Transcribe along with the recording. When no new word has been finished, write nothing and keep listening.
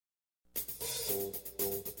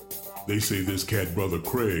They say this cat brother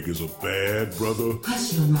Craig is a bad brother.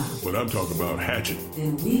 Hush your mouth. But I'm talking about Hatchet.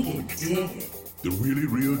 Then we can dig it. The really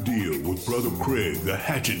real deal with brother Craig, the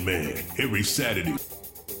Hatchet Man, every Saturday.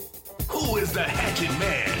 Who is the Hatchet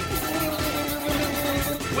Man?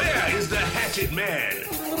 Where is the Hatchet Man?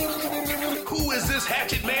 Who is this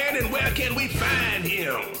Hatchet Man and where can we find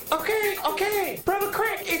him? Okay. Brother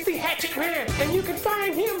Craig is the Hatchet Man, and you can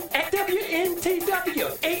find him at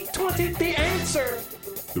WNTW 820 The Answer.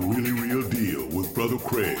 The really real deal with brother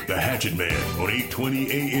Craig, the Hatchet Man, on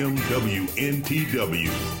 820 AM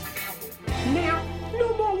WNTW. Now,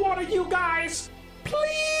 no more water, you guys.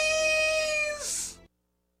 Please.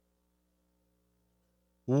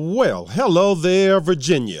 Well, hello there,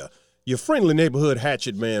 Virginia. Your friendly neighborhood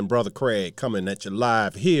Hatchet Man, Brother Craig, coming at you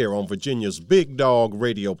live here on Virginia's Big Dog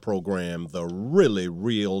radio program, The Really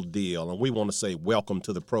Real Deal. And we want to say welcome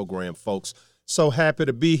to the program, folks. So happy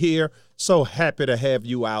to be here. So happy to have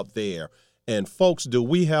you out there. And, folks, do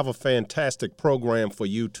we have a fantastic program for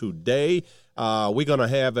you today? We're going to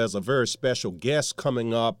have as a very special guest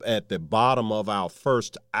coming up at the bottom of our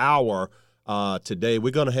first hour today. We're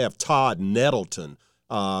going to have Todd Nettleton.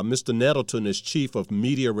 Mr. Nettleton is Chief of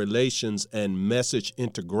Media Relations and Message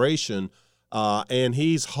Integration, and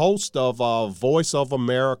he's host of Voice of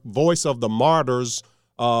the Martyrs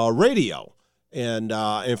radio.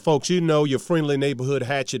 And folks, you know your friendly neighborhood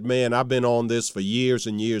Hatchet Man. I've been on this for years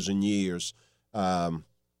and years and years.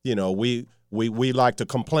 We like to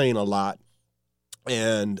complain a lot,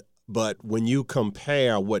 but when you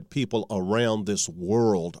compare what people around this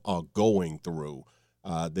world are going through,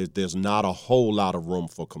 there's not a whole lot of room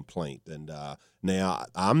for complaint. And now,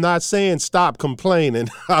 I'm not saying stop complaining,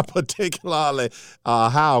 particularly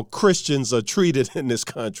how Christians are treated in this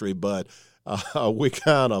country, but we're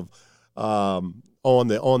kind of on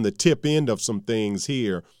the tip end of some things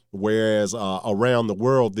here, whereas around the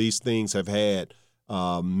world, these things have had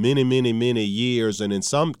many years, and in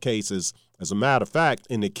some cases, as a matter of fact,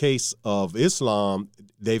 in the case of Islam,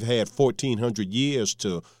 they've had 1,400 years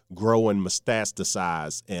to grow and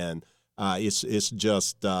metastasize, and it's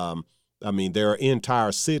just, there are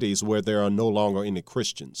entire cities where there are no longer any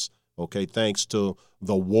Christians, okay, thanks to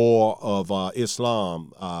the war of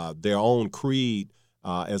Islam. Their own creed,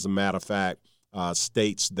 as a matter of fact,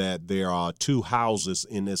 states that there are two houses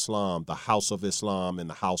in Islam, the house of Islam and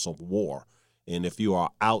the house of war. And if you are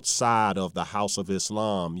outside of the house of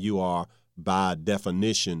Islam, you are, by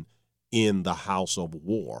definition, in the house of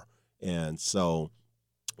war. And so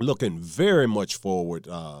looking very much forward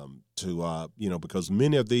to, because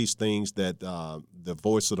many of these things that the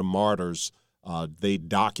Voice of the Martyrs, they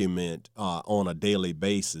document on a daily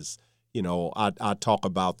basis. I talk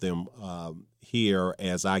about them here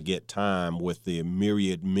as I get time with the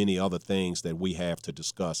many other things that we have to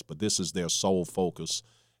discuss. But this is their sole focus,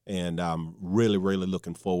 and I'm really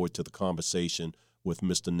looking forward to the conversation with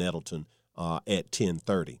Mr. Nettleton at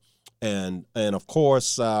 10:30. And of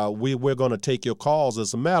course, we're going to take your calls.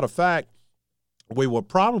 As a matter of fact, we will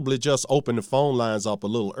probably just open the phone lines up a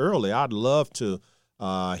little early. I'd love to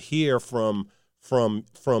hear from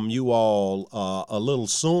you all a little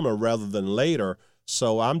sooner rather than later.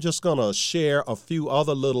 So I'm just going to share a few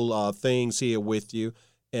other little things here with you.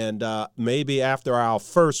 And maybe after our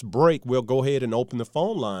first break, we'll go ahead and open the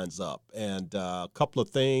phone lines up. And a couple of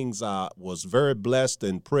things. I was very blessed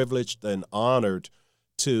and privileged and honored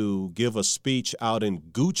to give a speech out in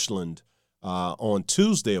Goochland on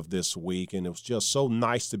Tuesday of this week. And it was just so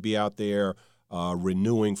nice to be out there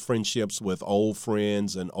renewing friendships with old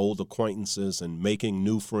friends and old acquaintances and making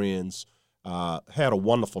new friends. Had a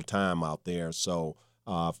wonderful time out there. So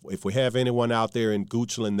if we have anyone out there in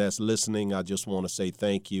Goochland that's listening, I just want to say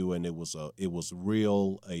thank you. And it was a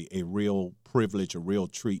real privilege, a real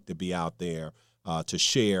treat to be out there to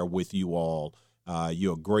share with you all.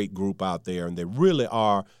 You're a great group out there, and they really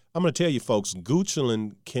are. I'm going to tell you, folks,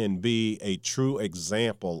 Goochland can be a true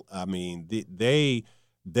example. I mean, they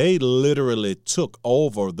literally took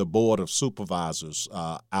over the board of supervisors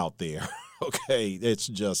out there. Okay, it's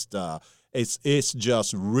just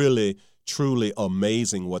really truly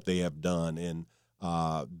amazing what they have done, and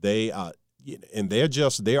they're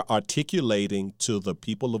articulating to the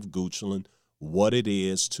people of Goochland what it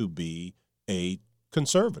is to be a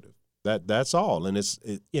conservative. That's all. And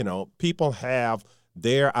people have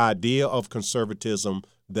their idea of conservatism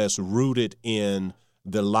that's rooted in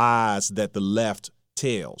the lies that the left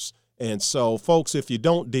tells. And so, folks, if you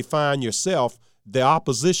don't define yourself, the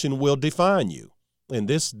opposition will define you. And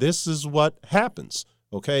this is what happens.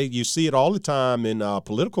 Okay, you see it all the time in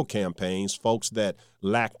political campaigns, folks that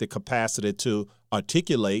lack the capacity to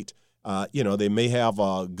articulate, They may have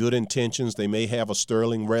good intentions. They may have a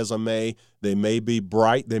sterling resume. They may be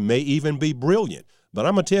bright. They may even be brilliant. But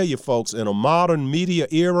I'm going to tell you, folks, in a modern media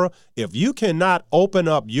era, if you cannot open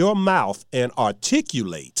up your mouth and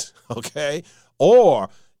articulate, okay, or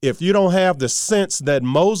if you don't have the sense that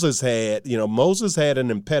Moses had, Moses had an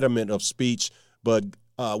impediment of speech, but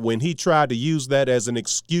when he tried to use that as an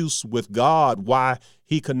excuse with God why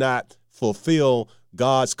he could not fulfill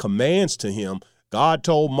God's commands to him, God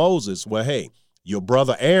told Moses, well, hey, your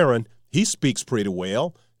brother Aaron, he speaks pretty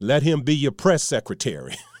well. Let him be your press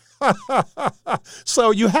secretary.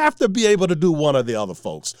 So you have to be able to do one or the other,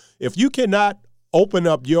 folks. If you cannot open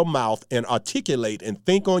up your mouth and articulate and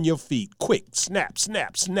think on your feet, quick, snap,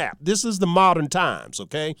 snap, snap. This is the modern times,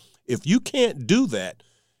 okay? If you can't do that,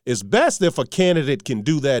 it's best if a candidate can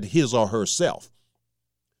do that his or herself.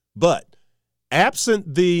 But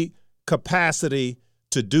absent the capacity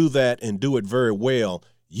to do that and do it very well,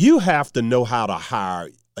 you have to know how to hire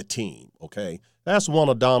a team, okay? That's one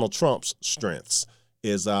of Donald Trump's strengths,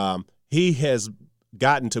 is he has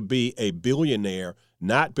gotten to be a billionaire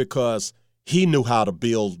not because he knew how to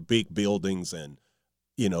build big buildings and,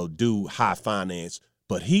 do high finance,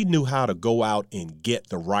 but he knew how to go out and get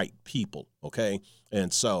the right people, okay?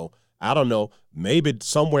 And so, I don't know, maybe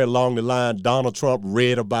somewhere along the line, Donald Trump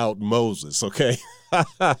read about Moses, okay?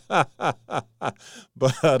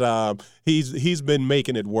 But he's been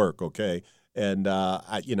making it work, okay? And,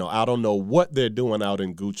 I don't know what they're doing out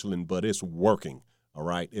in Goochland, but it's working, all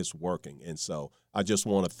right? It's working. And so I just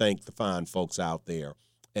want to thank the fine folks out there.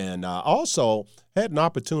 And also had an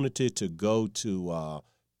opportunity to go to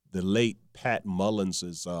the late Pat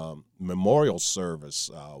Mullins' memorial service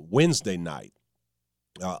Wednesday night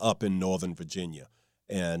up in Northern Virginia.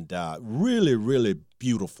 And really, really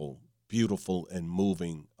beautiful and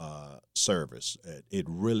moving service. It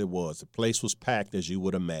really was. The place was packed, as you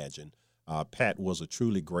would imagine. Pat was a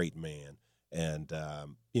truly great man. And,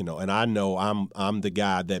 and I know I'm the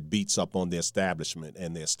guy that beats up on the establishment,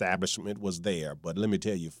 and the establishment was there. But let me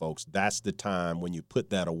tell you, folks, that's the time when you put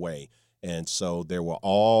that away. And so there were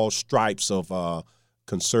all stripes of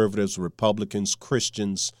conservatives, Republicans,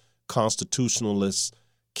 Christians, constitutionalists,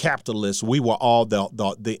 capitalists. We were all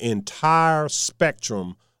the entire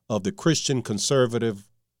spectrum of the Christian conservative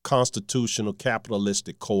constitutional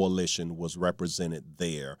capitalistic coalition was represented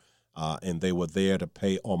there. And they were there to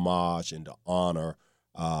pay homage and to honor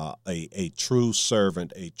a true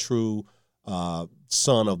servant, a true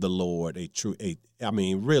son of the Lord,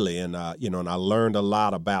 really. And, and I learned a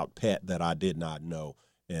lot about Pat that I did not know.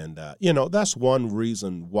 And, that's one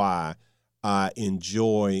reason why I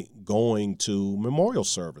enjoy going to memorial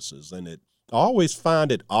services. And I always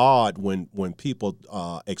find it odd when people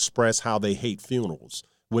express how they hate funerals.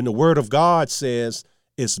 When the Word of God says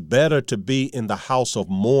it's better to be in the house of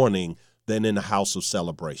mourning than in the house of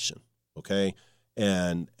celebration, okay?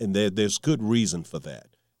 And there's good reason for that.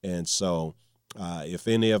 And so if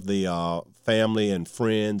any of the family and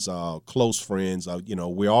friends, close friends,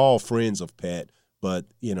 we're all friends of Pat, but,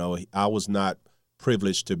 I was not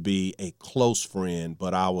privileged to be a close friend,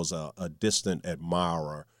 but I was a distant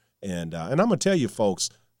admirer. And I'm going to tell you, folks,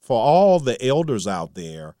 for all the elders out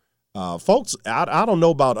there, folks, I don't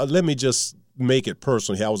know about, let me just make it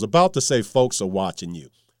personal here. I was about to say folks are watching you.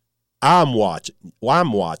 I'm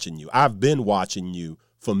watching you. I've been watching you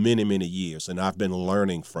for many, many years, and I've been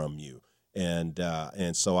learning from you. And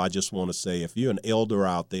so I just want to say, if you're an elder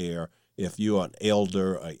out there, if you're an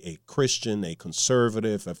elder, a Christian, a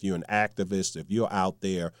conservative, if you're an activist, if you're out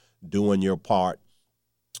there doing your part,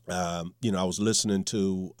 I was listening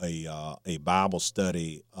to a Bible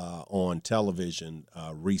study on television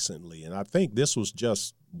recently, and I think this was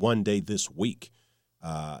just one day this week,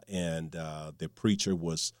 and the preacher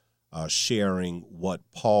was sharing what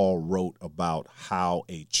Paul wrote about how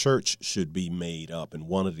a church should be made up, and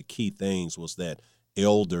one of the key things was that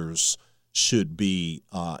elders should be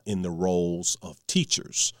in the roles of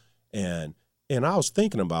teachers, and I was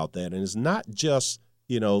thinking about that, and it's not just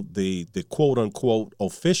the quote unquote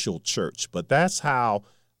official church, but that's how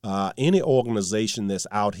any organization that's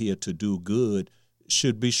out here to do good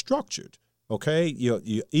should be structured. Okay,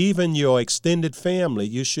 even your extended family,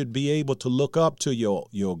 you should be able to look up to your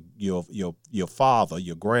father,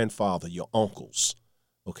 your grandfather, your uncles.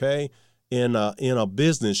 Okay, in a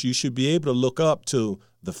business, you should be able to look up to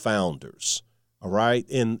the founders. All right,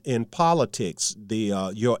 in politics,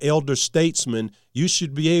 your elder statesmen, you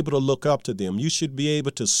should be able to look up to them. You should be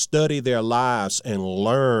able to study their lives and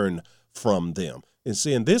learn from them. And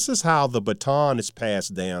see, and this is how the baton is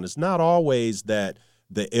passed down. It's not always that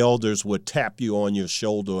the elders would tap you on your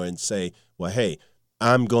shoulder and say, well, hey,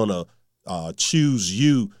 I'm going to choose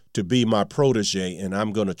you to be my protege, and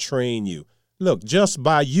I'm going to train you. Look, just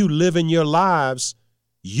by you living your lives,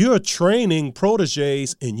 you're training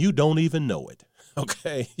proteges, and you don't even know it.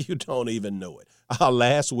 Okay, you don't even know it.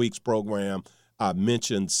 Last week's program, I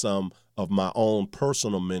mentioned some of my own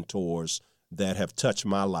personal mentors that have touched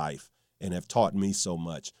my life and have taught me so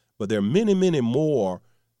much. But there are many, many more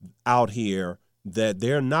out here that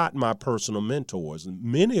they're not my personal mentors,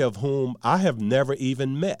 many of whom I have never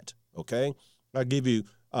even met. Okay, I'll give you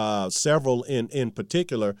several in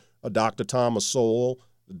particular: Dr. Thomas Sowell,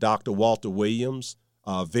 Dr. Walter Williams,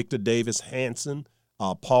 Victor Davis Hanson,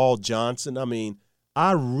 Paul Johnson. I mean,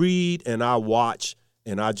 I read and I watch,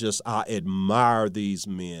 and I admire these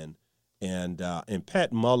men. And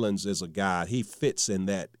Pat Mullins is a guy, he fits in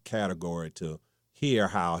that category, to hear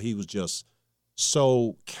how he was just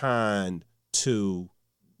so kind to,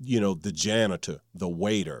 the janitor, the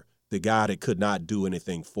waiter, the guy that could not do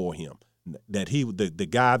anything for him, that the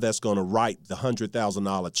guy that's going to write the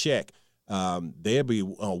 $100,000 check. They'd be,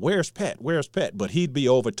 where's Pat? But he'd be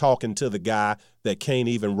over talking to the guy that can't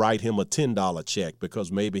even write him a $10 check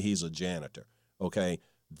because maybe he's a janitor. Okay,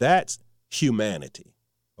 that's humanity.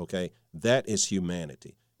 Okay, that is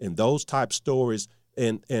humanity. And those type stories,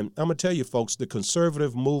 and I'm gonna tell you, folks, the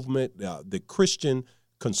conservative movement, the Christian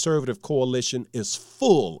Conservative Coalition is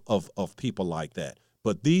full of people like that.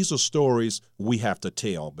 But these are stories we have to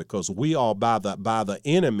tell, because we are by the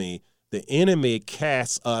enemy. The enemy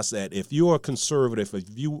casts us at, if you're a conservative, if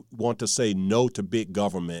you want to say no to big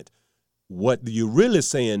government, what you're really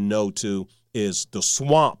saying no to is the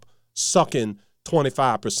swamp sucking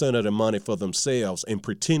 25% of the money for themselves and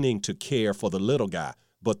pretending to care for the little guy.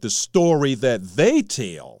 But the story that they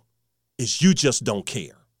tell is you just don't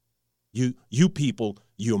care. You people,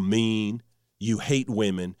 you're mean, you hate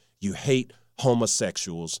women, you hate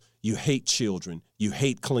homosexuals, you hate children, you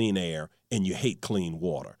hate clean air, and you hate clean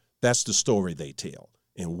water. That's the story they tell.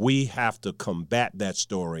 And we have to combat that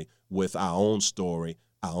story with our own story,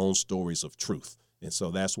 our own stories of truth. And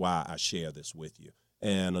so that's why I share this with you.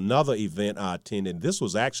 And another event I attended, this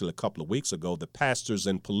was actually a couple of weeks ago, the Pastors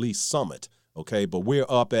and Police Summit. Okay, but we're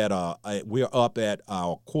up at our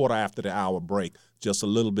quarter after the hour break, just a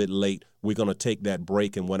little bit late. We're going to take that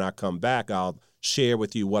break, and when I come back, I'll share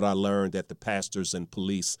with you what I learned at the Pastors and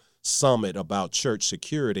Police Summit about church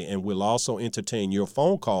security, and we'll also entertain your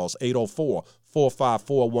phone calls,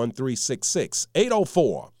 804-454-1366,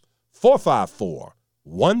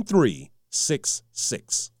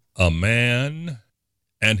 804-454-1366. A man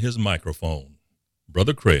and his microphone.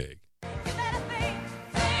 Brother Craig.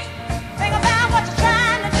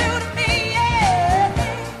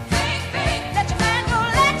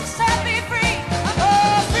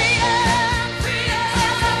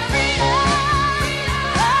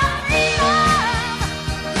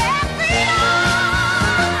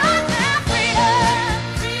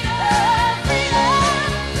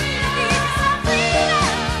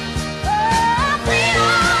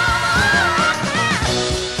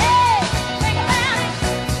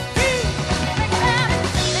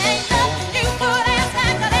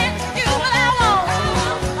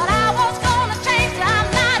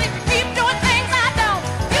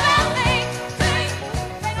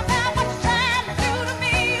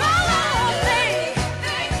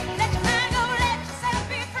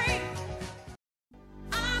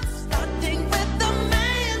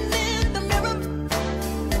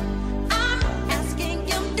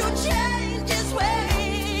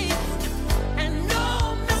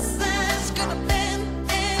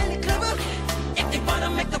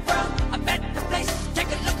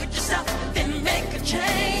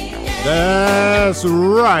 That's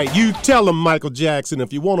right. You tell them, Michael Jackson,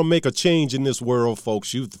 if you want to make a change in this world,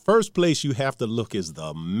 folks, the first place you have to look is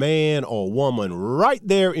the man or woman right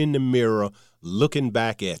there in the mirror looking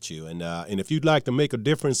back at you. And if you'd like to make a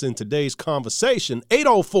difference in today's conversation,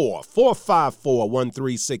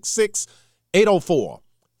 804-454-1366,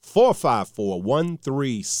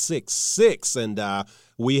 804-454-1366. And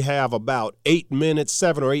we have about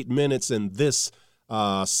 7 or 8 minutes in this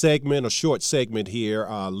segment, a short segment here,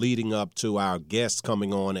 leading up to our guest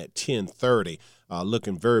coming on at 10:30.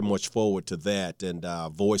 Looking very much forward to that, and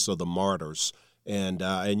Voice of the Martyrs. And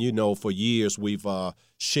for years we've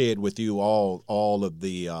shared with you all of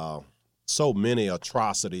the so many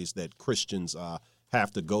atrocities that Christians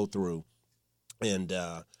have to go through. And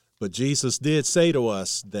but Jesus did say to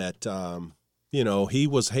us that he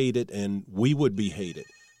was hated and we would be hated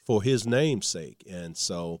for his name's sake. And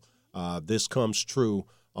so this comes true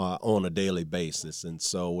on a daily basis. And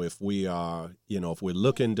so if we are, if we're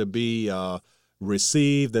looking to be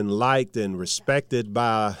received and liked and respected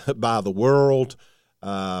by the world,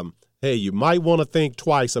 hey, you might want to think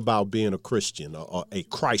twice about being a Christian or a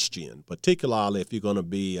Christian, particularly if you're going to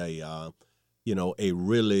be a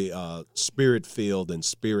really spirit-filled and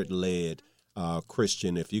spirit-led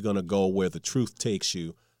Christian. If you're going to go where the truth takes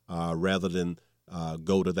you, rather than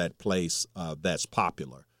go to that place that's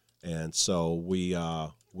popular. And so we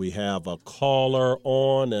have a caller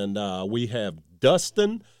on, and we have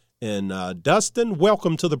Dustin. And Dustin,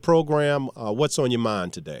 welcome to the program. What's on your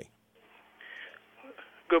mind today?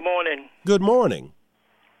 Good morning. Good morning.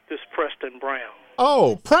 This is Preston Brown.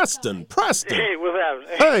 Oh, Preston. Hey, what's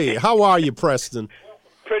happening? Hey, how are you, Preston?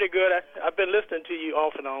 Pretty good. I've been listening to you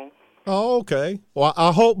off and on. Oh, okay. Well,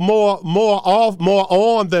 I hope more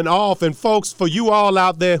on than off. And folks, for you all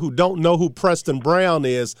out there who don't know who Preston Brown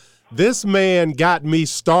is, this man got me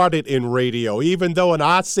started in radio, even though and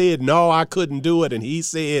I said, no, I couldn't do it. And he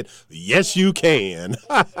said, yes, you can.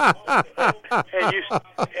 and you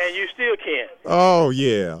still can. Oh,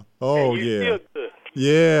 yeah. Oh, and yeah. Still good.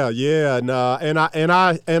 Yeah.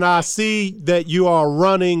 And I see that you are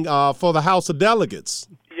running for the House of Delegates.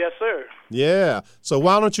 Yes, sir. Yeah. So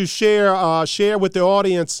why don't you share with the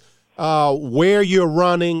audience where you're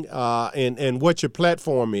running and what your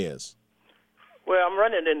platform is? Well, I'm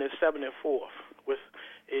running in the 74th, which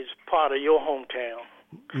is part of your hometown.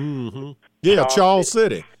 Mm-hmm. Yeah, Charles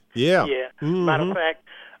City. Yeah. Yeah. Mm-hmm. Matter of fact,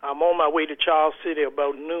 I'm on my way to Charles City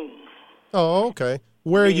about noon. Oh, okay.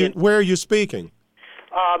 Where are you speaking?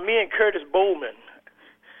 Me and Curtis Bowman.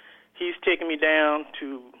 He's taking me down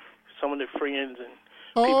to some of the friends and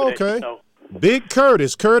people that you know. Big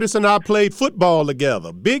Curtis. Curtis and I played football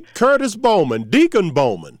together. Big Curtis Bowman, Deacon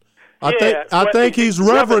Bowman. I think he's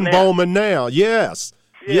Reverend Bowman now. Yes.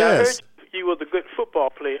 Yeah, Yes. I heard you was a good football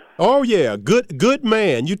player. Oh yeah, good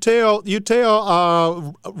man. You tell.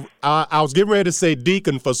 I was getting ready to say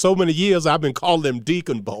Deacon. For so many years, I've been calling him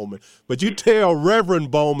Deacon Bowman. But you tell Reverend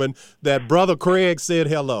Bowman that Brother Craig said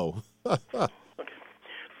hello. Okay.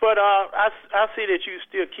 But I see that you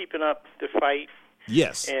still keeping up the fight.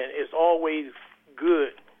 Yes. And it's always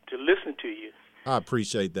good to listen to you. I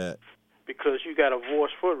appreciate that. Because you got a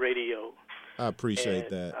voice for radio. I appreciate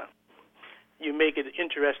that. You make it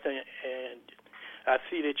interesting, and I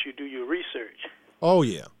see that you do your research. Oh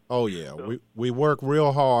yeah. So, we work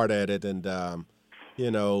real hard at it, and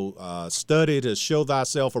study to show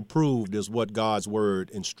thyself approved is what God's word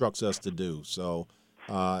instructs us to do. So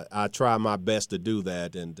I try my best to do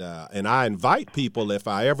that, and I invite people, if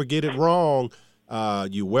I ever get it wrong,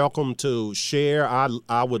 you're welcome to share.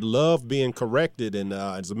 I would love being corrected. And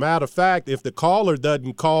as a matter of fact, if the caller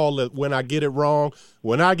doesn't call when I get it wrong,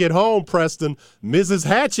 when I get home, Preston, Mrs.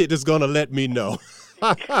 Hatchett is going to let me know.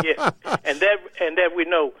 Yeah, and that we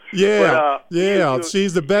know. Yeah, but,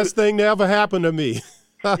 she's the best thing to ever happen to me.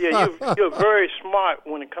 Yeah, you're very smart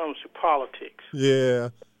when it comes to politics. Yeah.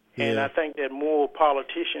 And I think that more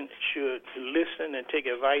politicians should listen and take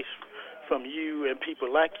advice from you and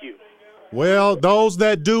people like you. Well, those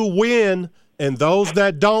that do win and those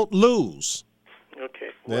that don't lose.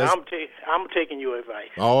 Okay. Well, I'm taking your advice.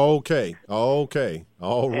 Okay. All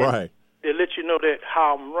right. To let you know that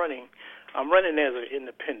how I'm running as an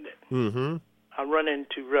independent. Mm-hmm. I'm running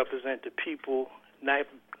to represent the people, not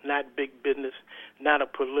big business, not a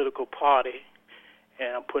political party,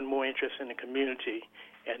 and I'm putting more interest in the community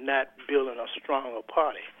and not building a stronger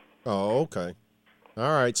party. Oh, okay.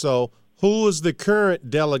 All right. So who is the current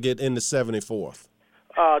delegate in the 74th?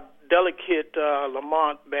 Delegate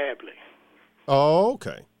Lamont Babley. Oh,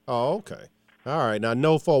 okay. All right. Now, I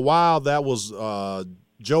know for a while that was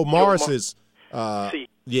Joe Morris's.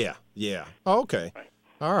 Yeah. Okay. Right.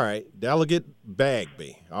 All right. Delegate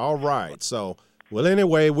Bagby. All right. So, well,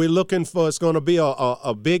 anyway, we're looking for, it's going to be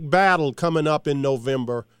a big battle coming up in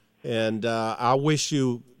November, and I wish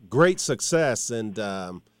you great success. And,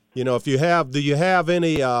 if you have, do you have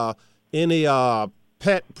any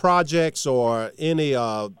pet projects or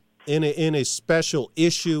any special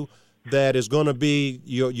issue that is going to be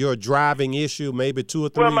your driving issue, maybe 2 or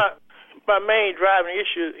 3? Well, my main driving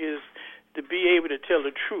issue is to be able to tell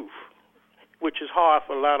the truth, which is hard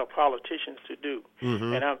for a lot of politicians to do.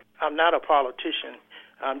 Mm-hmm. And I'm not a politician.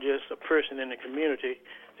 I'm just a person in the community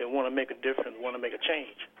that want to make a difference, want to make a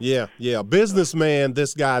change. Yeah. Businessman,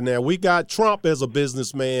 this guy now. We got Trump as a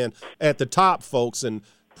businessman at the top, folks, and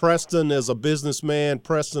Preston is a businessman.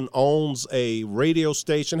 Preston owns a radio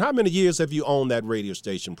station. How many years have you owned that radio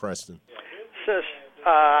station, Preston? Since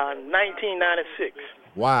 1996.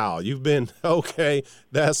 Wow, you've been, okay,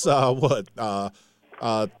 that's 21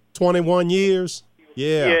 years?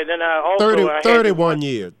 Yeah. Yeah, then I also 31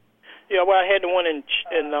 years. Yeah, well, I had the one in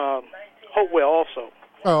Hopewell also.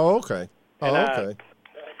 Oh, okay. Okay.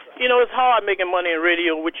 It's hard making money in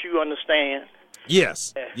radio, which you understand.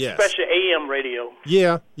 Yes, yes. Especially AM radio.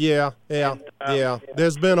 Yeah.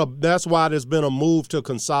 That's why there's been a move to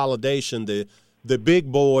consolidation. The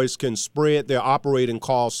big boys can spread their operating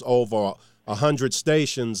costs over 100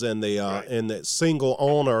 stations, and the single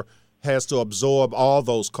owner has to absorb all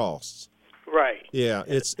those costs. Right. Yeah,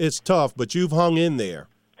 it's tough, but you've hung in there.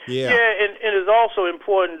 Yeah. Yeah, and it's also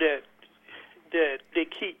important that they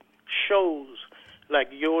keep shows like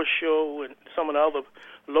your show and some of the other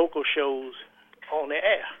local shows on the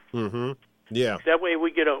air. Mm-hmm. Yeah. That way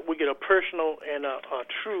we get a personal and a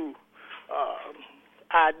true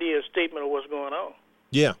idea, statement of what's going on.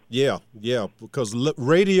 Yeah, because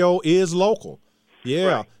radio is local. Yeah,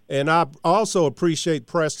 right. And I also appreciate,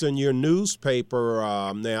 Preston, your newspaper.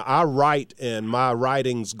 Now, I write, and my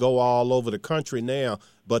writings go all over the country now,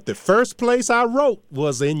 but the first place I wrote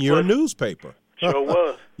was in your newspaper. Sure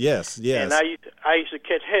was. Yes. And I used to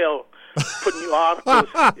catch hell putting you articles.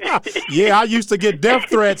 Yeah, I used to get death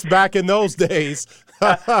threats back in those days.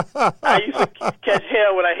 I used to catch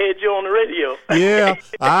hell when I had you on the radio. Yeah,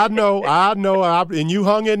 I know. And you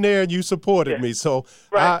hung in there and you supported me, so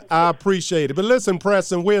right. I appreciate it. But listen,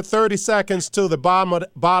 Preston, we're 30 seconds to the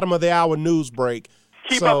bottom of the hour news break.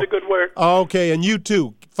 Keep up the good work. Okay, and you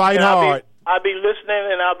too. Fight hard. I'll be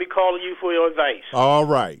listening, and I'll be calling you for your advice. All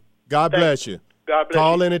right. God bless you. God bless you.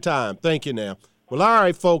 Call anytime. Thank you now. Well, all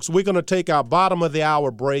right, folks, we're going to take our bottom of the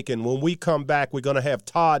hour break, and when we come back, we're going to have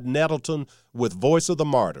Todd Nettleton with Voice of the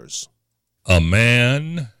Martyrs. A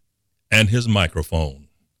man and his microphone.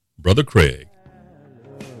 Brother Craig.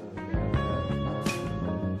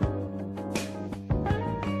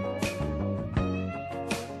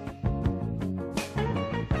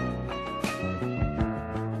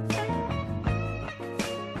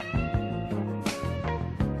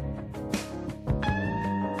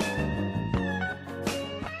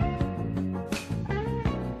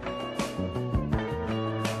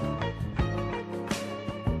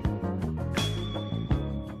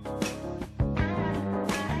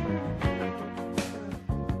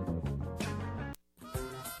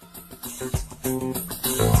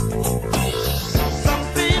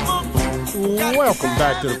 Welcome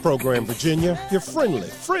back to the program, Virginia. Your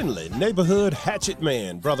friendly neighborhood hatchet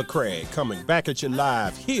man, Brother Craig, coming back at you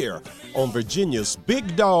live here on Virginia's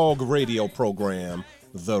Big Dog radio program,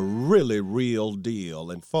 The Really Real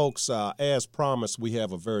Deal. And folks, as promised, we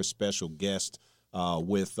have a very special guest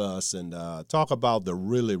with us and talk about the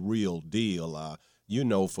really real deal.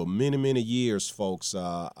 For many, many years, folks,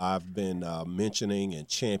 I've been mentioning and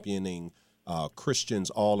championing Christians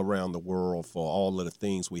all around the world for all of the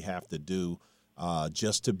things we have to do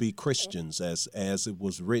just to be Christians, as it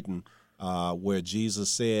was written, where Jesus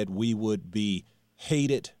said we would be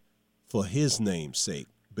hated for his name's sake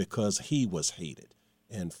because he was hated.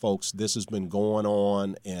 And folks, this has been going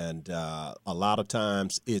on, and a lot of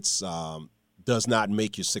times it's does not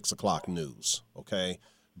make your 6 o'clock news, okay?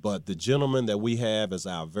 But the gentleman that we have as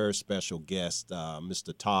our very special guest,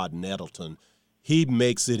 Mr. Todd Nettleton, he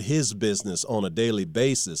makes it his business on a daily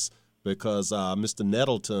basis because Mr.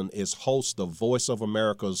 Nettleton is host of Voice of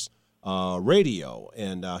America's radio,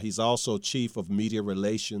 and he's also chief of media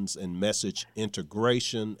relations and message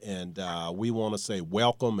integration. And we want to say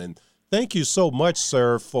welcome and thank you so much,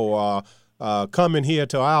 sir, for coming here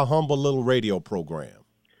to our humble little radio program.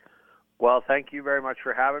 Well, thank you very much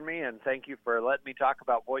for having me, and thank you for letting me talk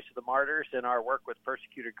about Voice of the Martyrs and our work with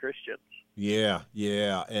persecuted Christians. Yeah,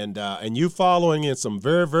 and you following in some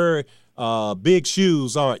very, very big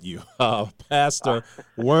shoes, aren't you? Pastor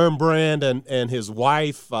Wormbrand and his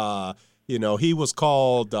wife, he was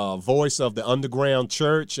called Voice of the Underground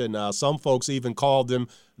Church, and some folks even called him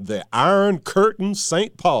the Iron Curtain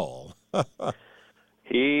St. Paul.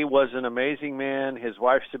 He was an amazing man. His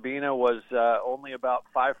wife, Sabina, was only about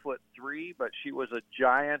 5'3", but she was a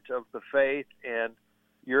giant of the faith. And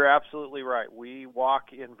you're absolutely right. We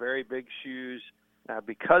walk in very big shoes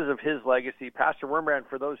because of his legacy. Pastor Wormbrand,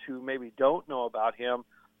 for those who maybe don't know about him,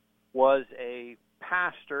 was a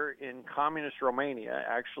pastor in communist Romania,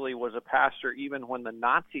 actually was a pastor even when the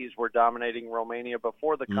Nazis were dominating Romania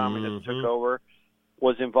before the communists took over,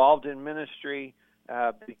 was involved in ministry.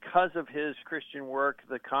 Because of his Christian work,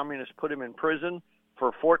 the communists put him in prison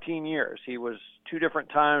for 14 years. He was 2 different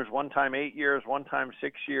times, one time 8 years, one time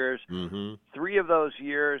 6 years. 3 of those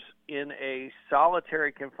years in a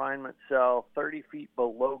solitary confinement cell 30 feet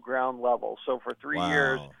below ground level. So for 3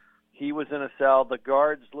 years, he was in a cell. The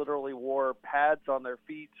guards literally wore pads on their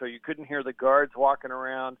feet so you couldn't hear the guards walking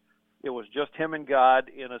around. It was just him and God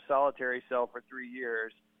in a solitary cell for 3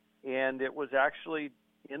 years. And it was actually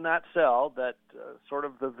in that cell that sort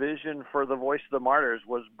of the vision for the Voice of the Martyrs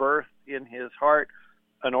was birthed in his heart,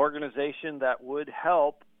 an organization that would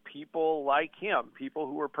help people like him, people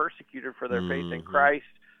who were persecuted for their faith in Christ.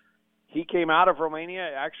 He came out of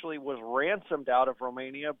Romania, actually was ransomed out of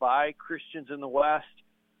Romania by Christians in the West.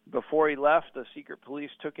 Before he left, the secret police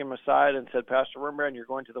took him aside and said, Pastor Wurmbrand, you're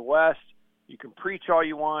going to the West. You can preach all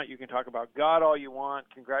you want. You can talk about God all you want.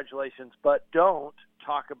 Congratulations. But don't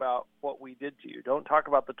talk about what we did to you. Don't talk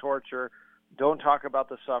about the torture. Don't talk about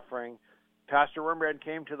the suffering. Pastor Wurmbrand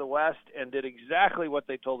came to the West and did exactly what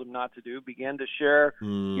they told him not to do, began to share,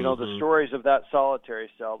 the stories of that solitary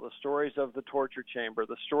cell, the stories of the torture chamber,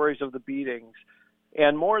 the stories of the beatings.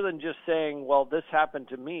 And more than just saying, well, this happened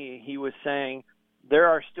to me, he was saying there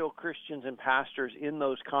are still Christians and pastors in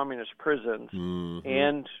those communist prisons.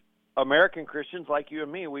 And American Christians like you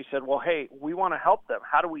and me, we said, well, hey, we want to help them.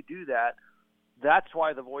 How do we do that? That's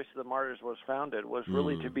why the Voice of the Martyrs was founded, was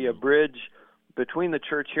really to be a bridge between the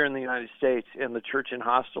church here in the United States and the church in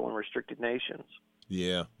hostile and restricted nations.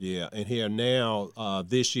 Yeah. And here now,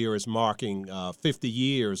 this year is marking 50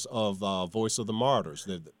 years of Voice of the Martyrs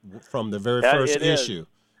from the very first issue.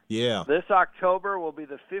 Yeah. This October will be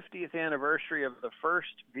the 50th anniversary of the first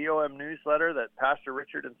VOM newsletter that Pastor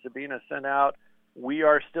Richard and Sabina sent out. We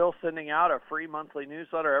are still sending out a free monthly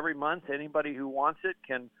newsletter every month. Anybody who wants it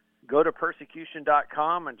can go to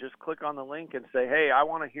persecution.com and just click on the link and say, hey, I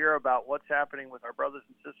want to hear about what's happening with our brothers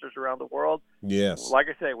and sisters around the world. Yes. Like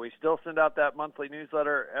I say, we still send out that monthly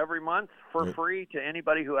newsletter every month for free to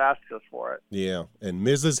anybody who asks us for it. Yeah. And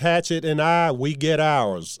Mrs. Hatchett and I, we get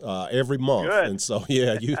ours every month. Good. And so,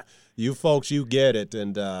 yeah, you folks, you get it.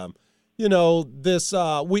 And, this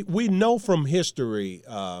we know from history,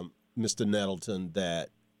 Mr. Nettleton, that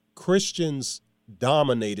Christians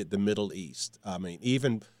dominated the Middle East. I mean,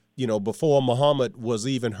 even before Muhammad was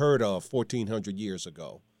even heard of 1,400 years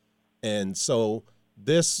ago. And so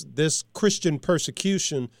this Christian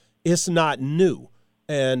persecution is not new.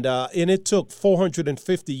 And it took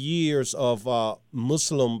 450 years of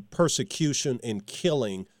Muslim persecution and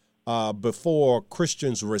killing before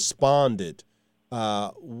Christians responded.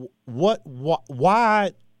 Why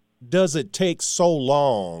does it take so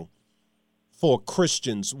long for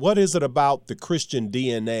Christians? What is it about the Christian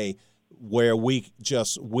DNA where we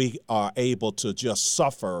are able to just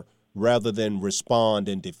suffer rather than respond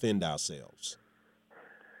and defend ourselves?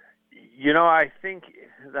 I think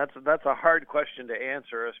that's a hard question to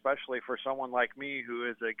answer, especially for someone like me who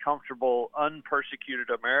is a comfortable,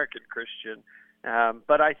 unpersecuted American Christian.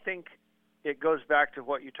 But I think it goes back to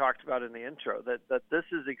what you talked about in the intro, that this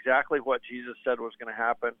is exactly what Jesus said was going to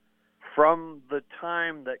happen. From the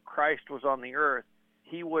time that Christ was on the earth,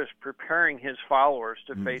 he was preparing his followers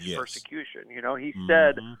to face persecution. He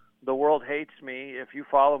said, the world hates me. If you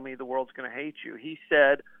follow me, the world's going to hate you. He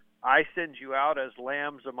said, I send you out as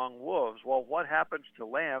lambs among wolves. Well, what happens to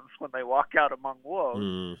lambs when they walk out among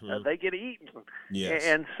wolves? They get eaten. Yes.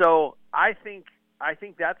 And so I think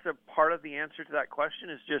that's a part of the answer to that question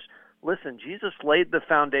is just, listen, Jesus laid the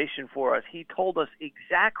foundation for us. He told us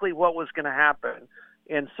exactly what was going to happen.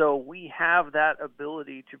 And so we have that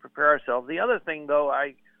ability to prepare ourselves. The other thing, though,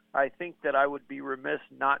 I think that I would be remiss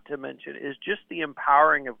not to mention is just the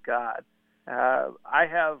empowering of God. I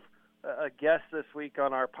have a guest this week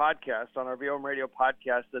on our podcast, on our VOM Radio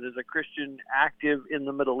podcast, that is a Christian active in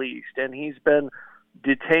the Middle East. And he's been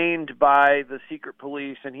detained by the secret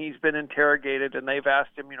police, and he's been interrogated, and they've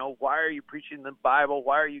asked him, why are you preaching the Bible?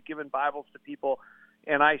 Why are you giving Bibles to people?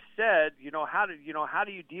 And I said, how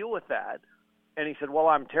do you deal with that? And he said, well,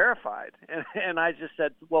 I'm terrified. And I just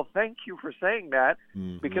said, well, thank you for saying that,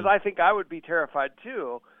 because I think I would be terrified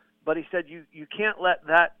too. But he said, you can't let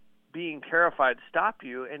that being terrified stop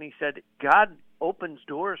you. And he said, God opens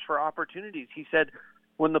doors for opportunities. He said,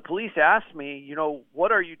 when the police asked me,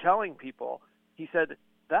 what are you telling people? He said,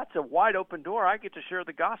 that's a wide open door. I get to share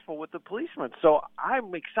the gospel with the policemen. So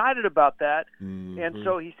I'm excited about that. And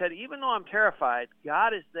so he said, even though I'm terrified,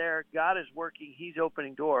 God is there. God is working. He's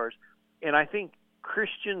opening doors. And I think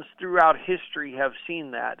Christians throughout history have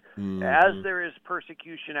seen that. As there is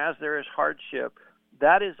persecution, as there is hardship,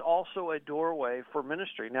 that is also a doorway for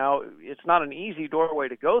ministry. Now, it's not an easy doorway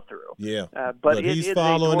to go through. Yeah, but he's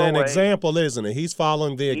following an example, isn't he? He's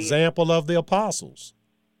following the example of the apostles.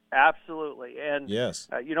 Absolutely. And, yes.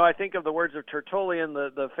 I think of the words of Tertullian,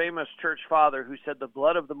 the famous church father, who said the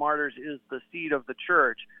blood of the martyrs is the seed of the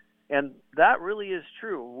church. And that really is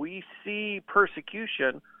true. We see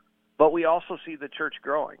persecution, but we also see the church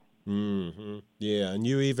growing. Yeah, and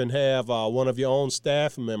you even have one of your own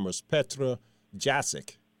staff members, Petra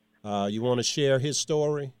Jasic. You want to share his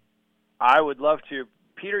story? I would love to.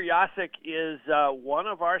 Peter Jasek is one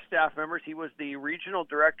of our staff members. He was the regional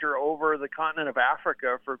director over the continent of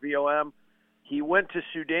Africa for VOM. He went to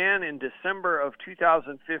Sudan in December of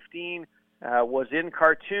 2015, was in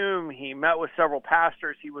Khartoum. He met with several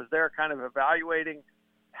pastors. He was there kind of evaluating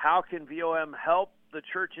how can VOM help the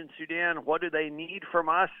church in Sudan? What do they need from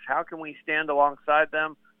us? How can we stand alongside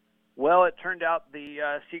them? Well, it turned out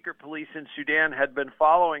the secret police in Sudan had been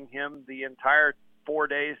following him the entire 4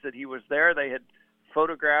 days that he was there. They had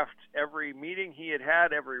photographed every meeting he had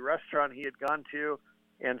had, every restaurant he had gone to.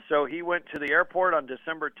 And so he went to the airport on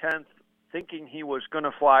December 10th thinking he was going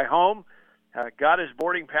to fly home, got his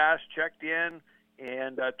boarding pass, checked in,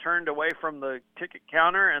 and turned away from the ticket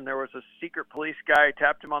counter. And there was a secret police guy,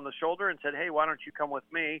 tapped him on the shoulder and said, "Hey, why don't you come with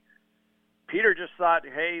me?" Peter just thought,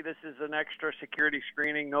 hey, this is an extra security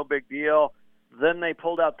screening, no big deal. Then they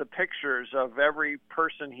pulled out the pictures of every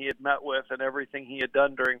person he had met with and everything he had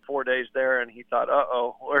done during 4 days there, and he thought,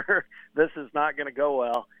 this is not going to go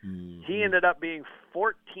well. Mm-hmm. He ended up being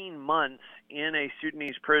 14 months in a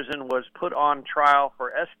Sudanese prison, was put on trial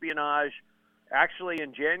for espionage. Actually,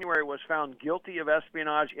 in January, was found guilty of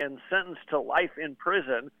espionage and sentenced to life in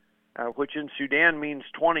prison, which in Sudan means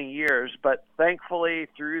 20 years. But thankfully,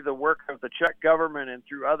 through the work of the Czech government and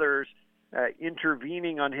through others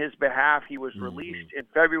intervening on his behalf, he was released in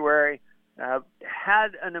February.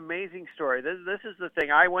 Had an amazing story. This is the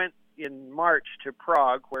thing. I went in March to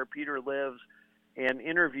Prague, where Peter lives, and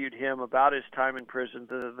interviewed him about his time in prison.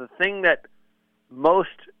 The thing that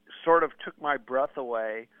most sort of took my breath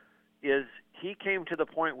away is he came to the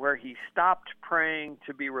point where he stopped praying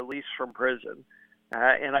to be released from prison.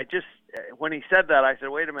 And I just, when he said that, I said,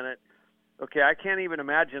 wait a minute. Okay, I can't even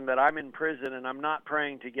imagine that I'm in prison and I'm not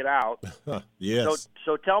praying to get out. Yes.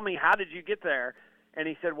 So tell me, how did you get there? And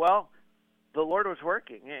he said, well, the Lord was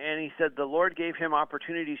working. And he said the Lord gave him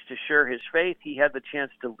opportunities to share his faith. He had the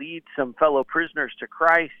chance to lead some fellow prisoners to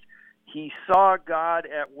Christ. He saw God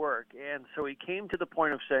at work. And so he came to the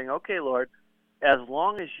point of saying, okay, Lord, as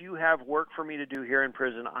long as you have work for me to do here in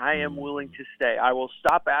prison, I am willing to stay. I will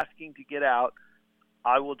stop asking to get out.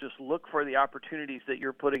 I will just look for the opportunities that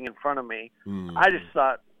you're putting in front of me. I just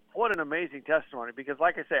thought, what an amazing testimony, because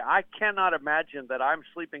like I say, I cannot imagine that I'm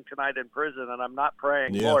sleeping tonight in prison and I'm not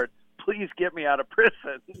praying, Lord, please get me out of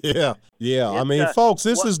prison. Yeah. I mean, folks,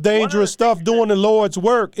 this is dangerous stuff. Doing the Lord's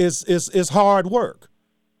work is hard work.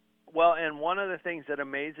 Well, and one of the things that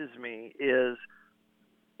amazes me is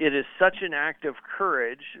it is such an act of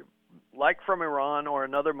courage, like from Iran or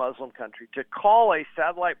another Muslim country, to call a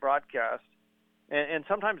satellite broadcast. And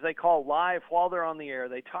sometimes they call live while they're on the air.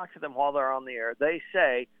 They talk to them while they're on the air. They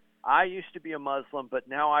say, I used to be a Muslim, but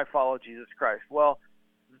now I follow Jesus Christ. Well,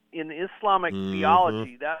 in Islamic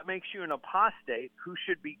theology, that makes you an apostate who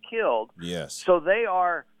should be killed. Yes. So they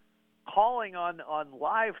are calling on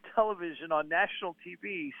live television, on national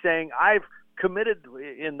TV, saying, I've committed,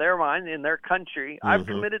 in their mind, in their country, I've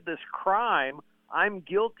committed this crime. I'm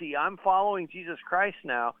guilty. I'm following Jesus Christ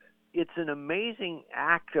now. It's an amazing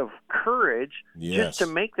act of courage just to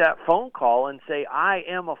make that phone call and say, I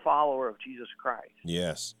am a follower of Jesus Christ.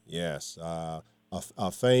 Yes. A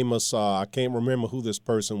famous, I can't remember who this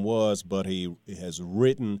person was, but he has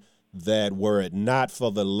written that were it not for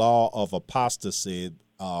the law of apostasy,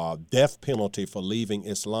 death penalty for leaving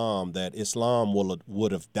Islam, that Islam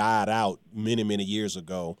would have died out many, many years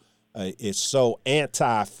ago. It's so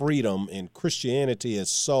anti-freedom, and Christianity is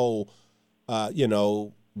so,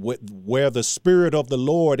 where the Spirit of the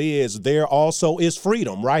Lord is, there also is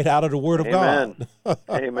freedom, right out of the Word of God.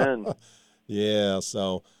 Amen. Yeah,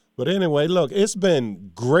 so, but anyway, look, it's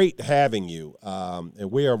been great having you, and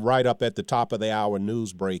we are right up at the top of the hour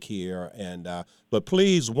news break here, and but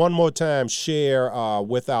please, one more time, share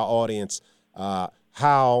with our audience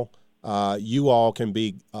how you all can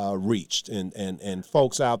be reached, and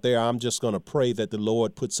folks out there, I'm just going to pray that the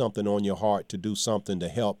Lord put something on your heart to do something to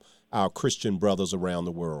help our Christian brothers around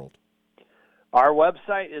the world. Our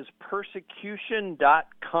website is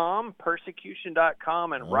persecution.com,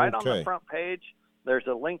 and right on the front page, there's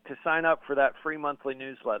a link to sign up for that free monthly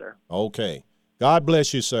newsletter. Okay. God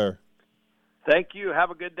bless you, sir. Thank you. Have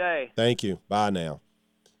a good day. Thank you. Bye now.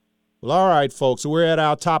 Well, all right, folks, we're at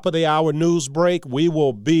our top of the hour news break. We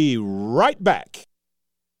will be right back.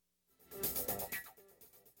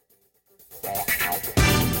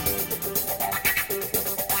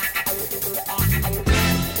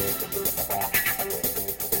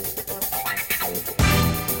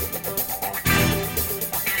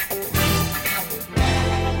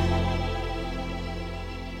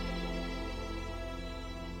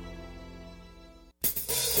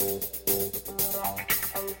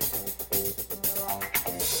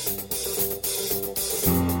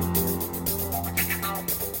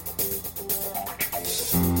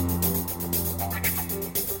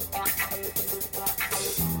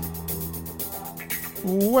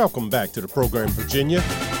 welcome back to the program, Virginia.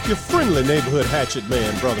 Your friendly neighborhood hatchet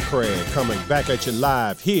man, Brother Craig, coming back at you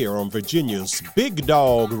live here on Virginia's Big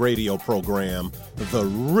Dog radio program, The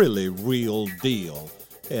Really Real Deal.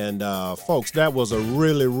 And, folks, that was a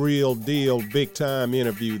really real deal, big-time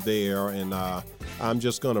interview there. And I'm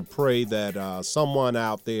just going to pray that someone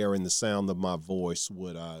out there in the sound of my voice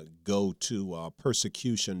would go to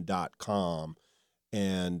persecution.com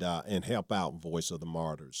and help out Voice of the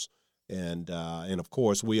Martyrs. And of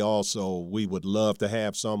course, we would love to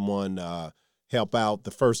have someone help out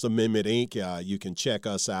the First Amendment Inc. You can check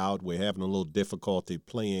us out. We're having a little difficulty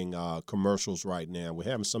playing commercials right now. We're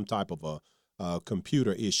having some type of a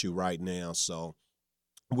computer issue right now. So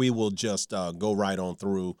we will just go right on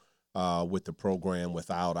through with the program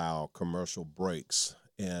without our commercial breaks.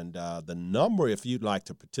 And the number, if you'd like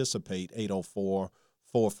to participate,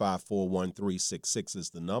 804-454-1366 is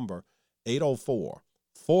the number,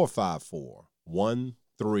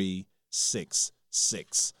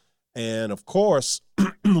 804-454-1366. And of course,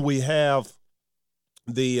 we have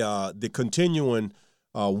the continuing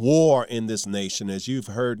war in this nation, as you've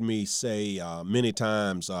heard me say many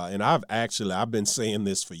times, and I've been saying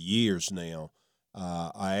this for years now.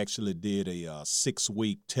 I actually did a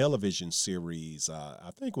 6-week television series.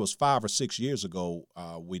 I think it was 5 or 6 years ago.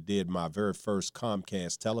 We did my very first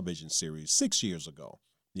Comcast television series 6 years ago.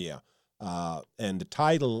 Yeah. And the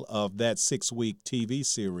title of that 6-week TV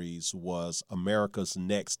series was America's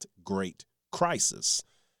Next Great Crisis.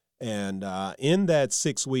 And in that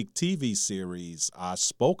 6-week TV series, I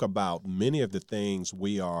spoke about many of the things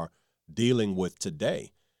we are dealing with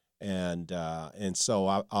today. And so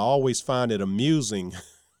I always find it amusing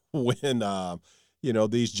when,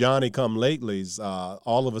 these Johnny-come-latelys,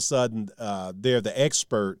 all of a sudden they're the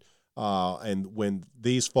expert. And when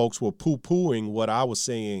these folks were poo-pooing what I was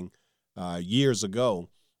saying years ago,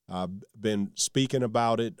 I've been speaking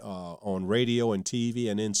about it on radio and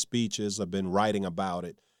TV and in speeches. I've been writing about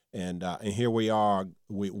it. And here we are,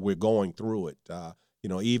 we're going through it.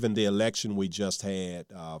 Even the election we just had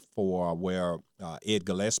for where Ed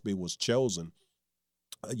Gillespie was chosen,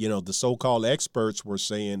 the so-called experts were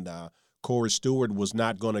saying Corey Stewart was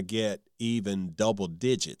not going to get even double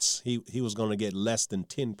digits. He was going to get less than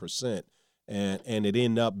 10%. And it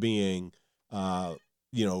ended up being,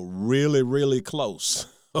 really, really close.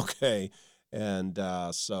 Okay. And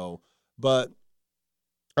but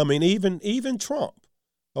I mean, even Trump.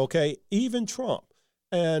 Okay, even Trump.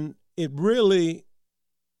 And it really,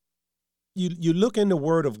 you look in the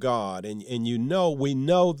Word of God and we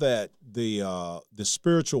know that the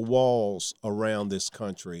spiritual walls around this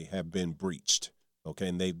country have been breached. Okay,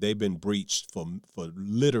 and they've been breached for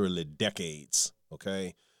literally decades.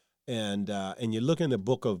 Okay, and you look in the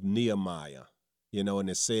book of Nehemiah, and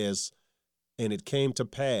it says, and it came to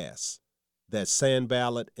pass that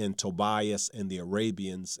Sanballat and Tobias and the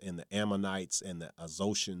Arabians and the Ammonites and the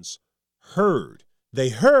Azotians heard. They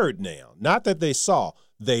heard now, not that they saw,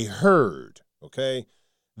 they heard, okay?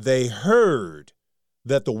 They heard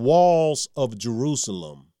that the walls of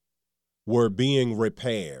Jerusalem were being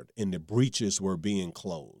repaired and the breaches were being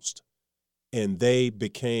closed. And they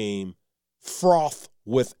became froth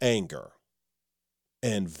with anger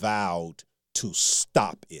and vowed to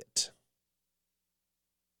stop it.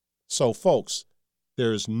 So, folks,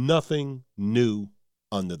 there's nothing new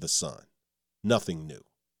under the sun, nothing new.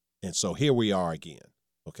 And so here we are again,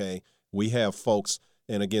 okay? We have folks,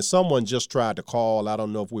 and again, someone just tried to call. I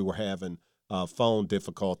don't know if we were having phone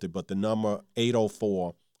difficulty, but the number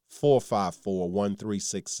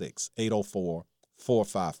 804-454-1366,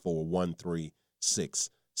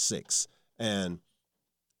 804-454-1366. And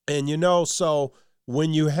so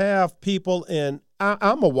when you have people, and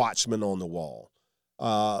I'm a watchman on the wall.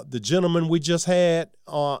 The gentleman we just had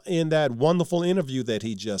in that wonderful interview that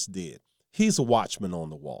he just did, he's a watchman on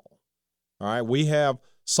the wall. All right, we have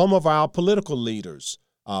some of our political leaders,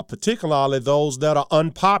 particularly those that are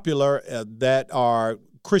unpopular, that are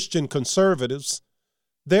Christian conservatives.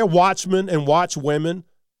 They're watchmen and watchwomen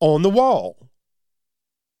on the wall.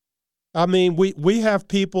 I mean, we have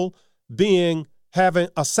people having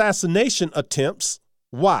assassination attempts.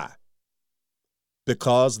 Why?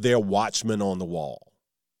 Because they're watchmen on the wall.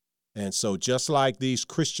 And so just like these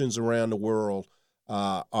Christians around the world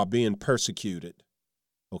are being persecuted,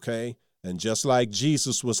 okay? And just like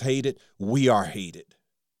Jesus was hated, we are hated.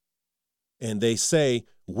 And they say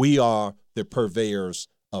we are the purveyors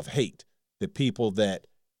of hate, the people that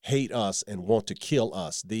hate us and want to kill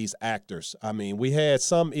us, these actors. I mean, we had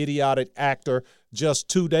some idiotic actor just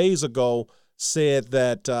 2 days ago said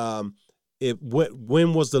that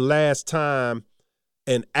when was the last time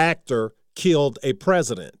an actor killed a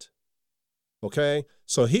president? Okay,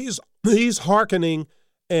 So he's hearkening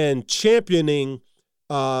and championing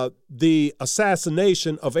the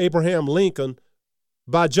assassination of Abraham Lincoln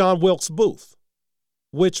by John Wilkes Booth,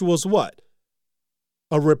 which was what?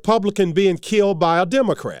 A Republican being killed by a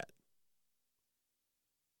Democrat.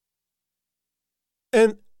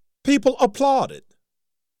 And people applauded.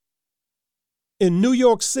 In New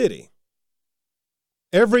York City,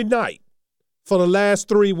 every night for the last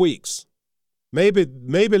 3 weeks, maybe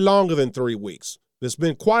longer than 3 weeks, it's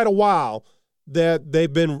been quite a while that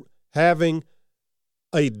they've been having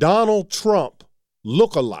a Donald Trump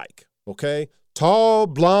look-alike, okay? Tall,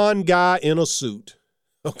 blonde guy in a suit,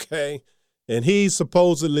 okay? And he's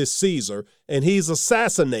supposedly Caesar, and he's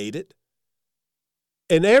assassinated.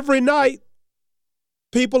 And every night,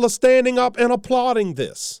 people are standing up and applauding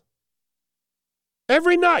this.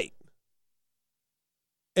 Every night.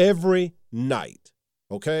 Every night,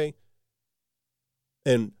 okay?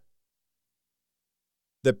 And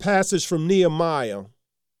the passage from Nehemiah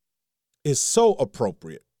is so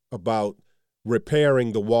appropriate about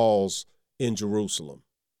repairing the walls in Jerusalem,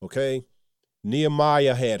 okay?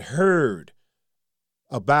 Nehemiah had heard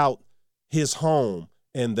about his home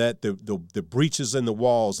and that the breaches in the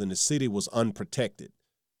walls in the city was unprotected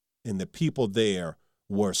and the people there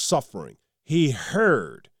were suffering. He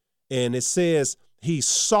heard, and it says he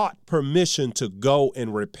sought permission to go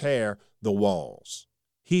and repair the walls.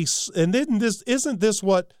 Isn't this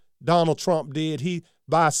what Donald Trump did?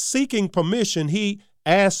 By seeking permission, he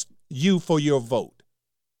asked you for your vote,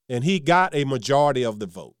 and he got a majority of the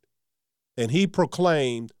vote. And he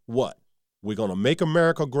proclaimed what? We're going to make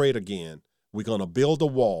America great again. We're going to build a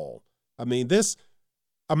wall.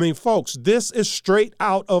 Folks, this is straight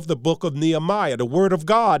out of the book of Nehemiah, the word of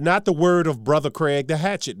God, not the word of Brother Craig, the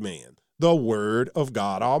hatchet man, the word of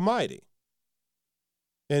God Almighty.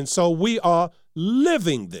 And so we are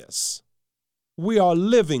living this. We are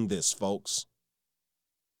living this, folks.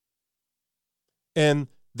 And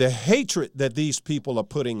the hatred that these people are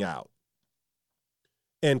putting out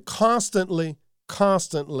and constantly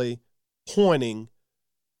pointing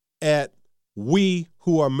at we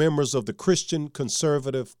who are members of the Christian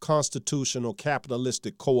conservative constitutional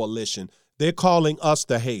capitalistic coalition, they're calling us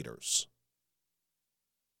the haters.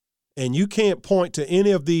 And you can't point to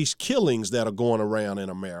any of these killings that are going around in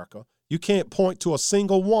America. You can't point to a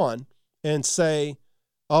single one and say,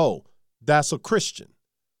 oh, that's a Christian.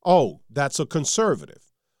 Oh, that's a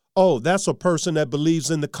conservative. Oh, that's a person that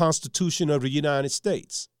believes in the Constitution of the United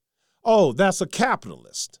States. Oh, that's a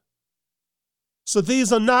capitalist. So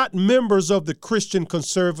these are not members of the Christian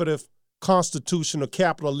conservative constitutional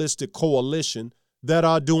capitalistic coalition that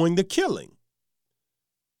are doing the killing.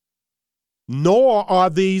 Nor are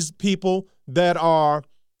these people that are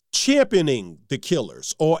championing the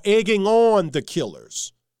killers or egging on the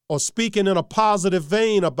killers or speaking in a positive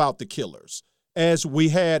vein about the killers, as we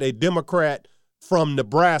had a Democrat from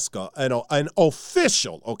Nebraska, an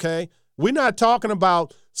official, okay? We're not talking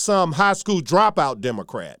about some high school dropout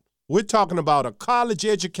Democrat. We're talking about a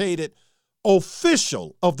college-educated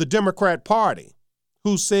official of the Democrat Party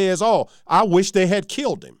who says, oh, I wish they had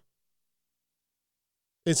killed him.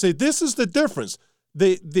 And say, this is the difference.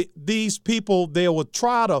 These people, they will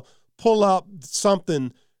try to pull up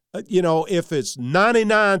something, if it's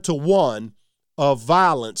 99-1 of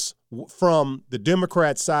violence from the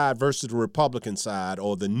Democrat side versus the Republican side,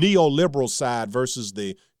 or the neoliberal side versus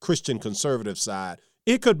the Christian conservative side,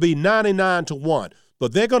 it could be 99-1.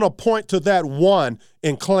 But they're going to point to that one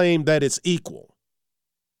and claim that it's equal.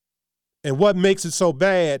 And what makes it so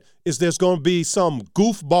bad is there's going to be some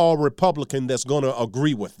goofball Republican that's going to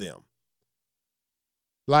agree with them.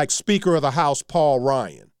 Like Speaker of the House Paul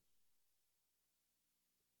Ryan.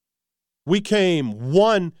 We came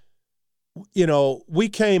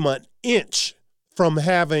an inch from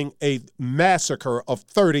having a massacre of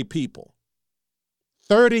 30 people.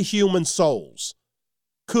 30 human souls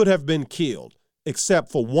could have been killed,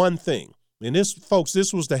 except for one thing. And this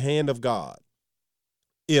was the hand of God.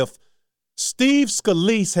 If Steve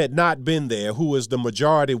Scalise had not been there, who is the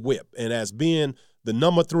majority whip, and as being the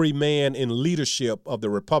number 3 man in leadership of the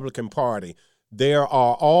Republican Party, there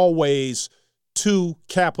are always 2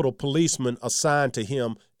 Capitol policemen assigned to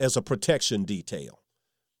him as a protection detail.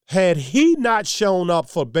 Had he not shown up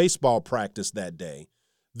for baseball practice that day,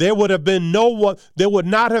 there would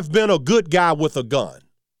not have been a good guy with a gun.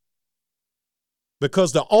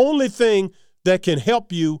 Because the only thing that can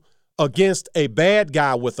help you against a bad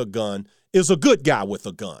guy with a gun is a good guy with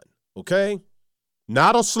a gun, okay?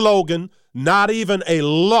 Not a slogan, not even a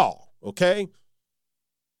law, okay?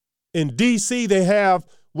 In D.C.,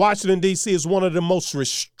 Washington, D.C. is one of the most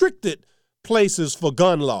restricted places for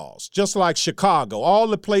gun laws, just like Chicago. All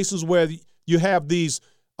the places where you have these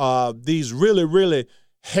really, really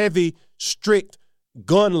heavy, strict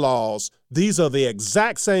gun laws, these are the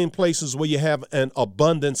exact same places where you have an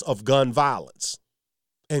abundance of gun violence.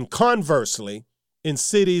 And conversely, in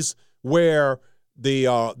cities where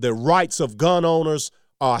the rights of gun owners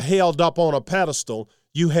are held up on a pedestal,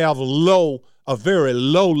 you have a very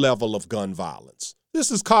low level of gun violence.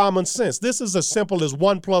 This is common sense. This is as simple as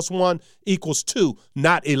 1 + 1 = 2,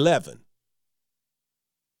 not 11.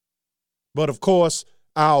 But of course,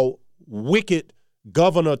 our wicked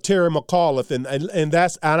Governor Terry McAuliffe, and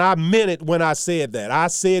I meant it when I said that. I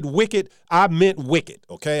said wicked, I meant wicked,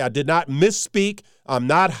 okay? I did not misspeak. I'm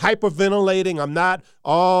not hyperventilating. I'm not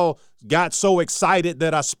got so excited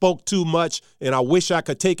that I spoke too much and I wish I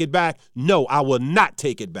could take it back. No, I will not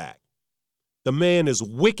take it back. The man is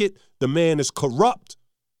wicked. The man is corrupt.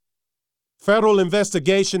 Federal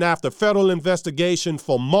investigation after federal investigation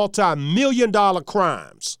for multi-million-dollar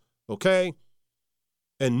crimes, okay?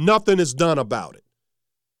 And nothing is done about it.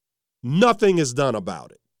 Nothing is done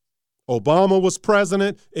about it. Obama was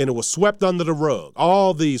president, and it was swept under the rug.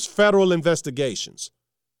 All these federal investigations.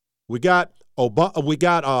 We got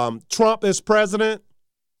Trump as president.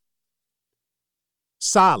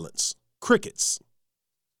 Silence. Crickets.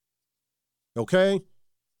 Okay?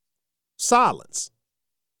 Silence.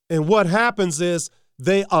 And what happens is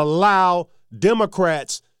they allow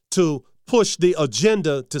Democrats to push the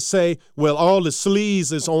agenda to say, well, all the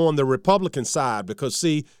sleaze is on the Republican side because,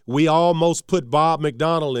 see, we almost put Bob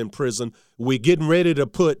McDonnell in prison. We're getting ready to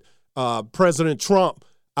put President Trump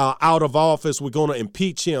out of office. We're going to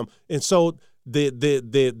impeach him. And so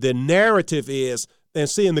the narrative is, and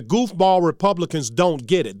seeing the goofball Republicans don't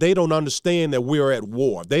get it. They don't understand that we're at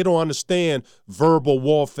war. They don't understand verbal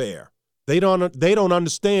warfare. They don't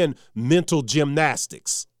understand mental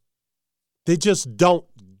gymnastics. They just don't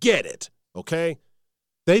get it, okay?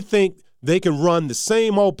 They think they can run the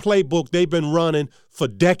same old playbook they've been running for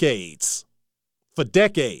decades. For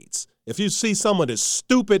decades. If you see some of the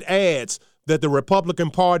stupid ads that the Republican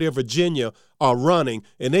Party of Virginia are running,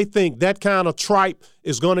 and they think that kind of tripe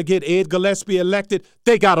is going to get Ed Gillespie elected,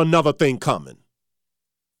 they got another thing coming.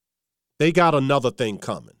 They got another thing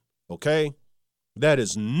coming, okay? That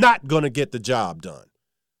is not going to get the job done.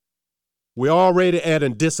 We're already at a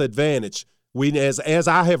disadvantage. As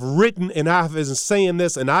I have written, and I have been saying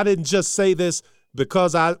this, and I didn't just say this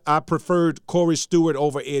because I preferred Corey Stewart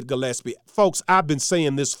over Ed Gillespie. Folks, I've been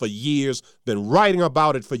saying this for years, been writing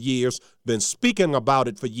about it for years, been speaking about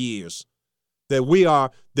it for years,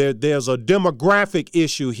 that there's a demographic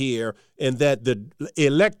issue here and that the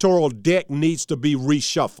electoral deck needs to be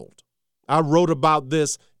reshuffled. I wrote about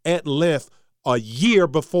this at length a year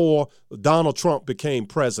before Donald Trump became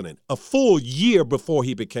president, a full year before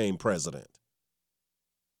he became president.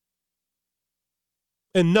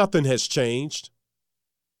 And nothing has changed.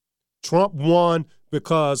 Trump won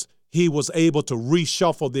because he was able to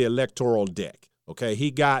reshuffle the electoral deck. Okay,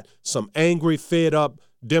 he got some angry, fed up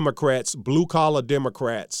Democrats, blue-collar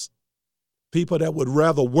Democrats, people that would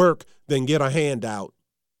rather work than get a handout.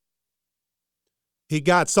 He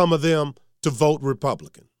got some of them to vote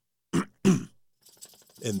Republican.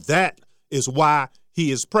 And that is why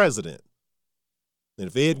he is president. And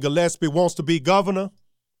if Ed Gillespie wants to be governor,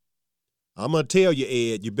 I'm going to tell you,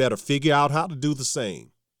 Ed, you better figure out how to do the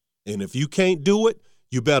same. And if you can't do it,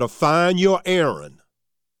 you better find your Aaron.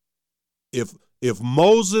 If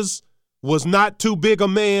Moses was not too big a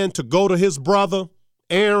man to go to his brother,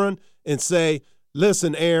 Aaron, and say,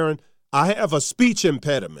 listen, Aaron, I have a speech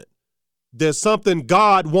impediment. There's something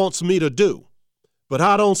God wants me to do, but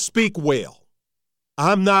I don't speak well.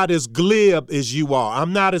 I'm not as glib as you are.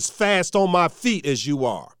 I'm not as fast on my feet as you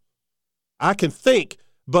are. I can think,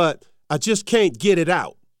 but I just can't get it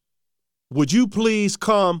out. Would you please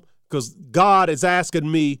come? Because God is asking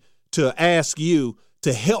me to ask you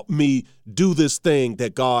to help me do this thing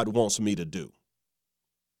that God wants me to do.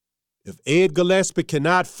 If Ed Gillespie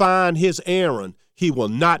cannot find his Aaron, he will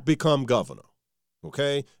not become governor.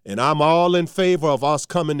 Okay? And I'm all in favor of us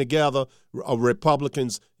coming together,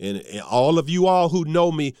 Republicans, and all of you all who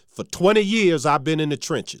know me, for 20 years I've been in the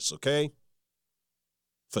trenches, okay?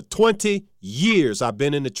 For 20 years I've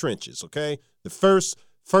been in the trenches, okay? The first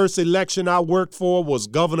election I worked for was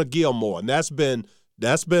Governor Gilmore, and that's been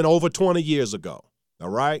over 20 years ago, all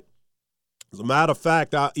right? As a matter of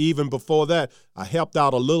fact, even before that, I helped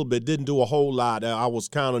out a little bit, didn't do a whole lot. I was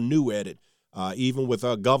kind of new at it, even with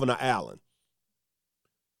Governor Allen.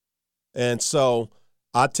 And so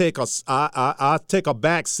I take a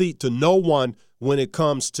back seat to no one when it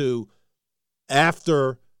comes to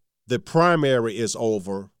after the primary is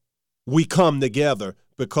over, we come together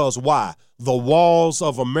because why? The walls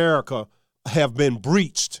of America have been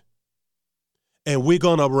breached, and we're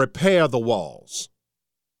going to repair the walls,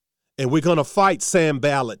 and we're going to fight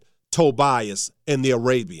Sanballat, Tobias, and the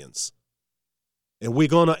Arabians, and we're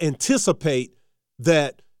going to anticipate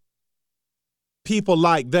that people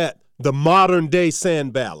like that, the modern day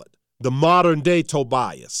Sanballat, the modern day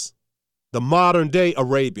Tobias, the modern day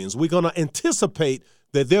Arabians, we're going to anticipate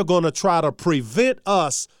that they're going to try to prevent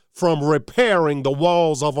us from repairing the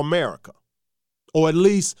walls of America. Or at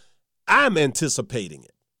least I'm anticipating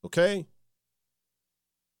it, okay?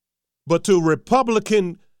 But to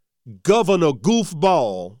Republican Governor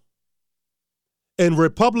Goofball and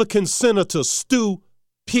Republican Senator Stu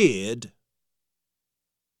Pidd,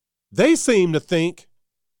 they seem to think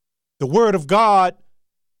the word of God,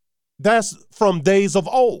 that's from days of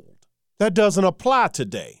old. That doesn't apply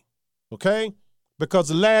today, okay? Because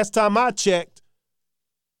the last time I checked,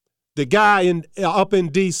 the guy up in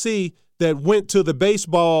D.C. that went to the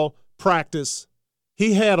baseball practice,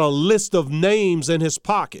 he had a list of names in his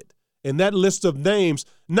pocket. And that list of names,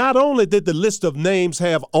 not only did the list of names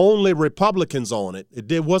have only Republicans on it,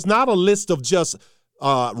 it was not a list of just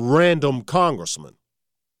random congressmen,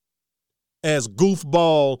 as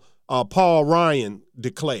goofball Paul Ryan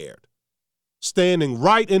declared, standing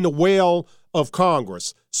right in the well of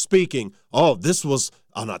Congress, speaking, oh, this was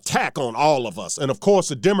an attack on all of us. And, of course,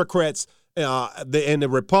 the Democrats and the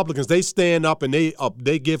Republicans, they stand up and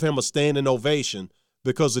they give him a standing ovation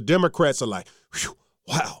because the Democrats are like,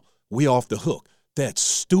 wow, we off the hook. That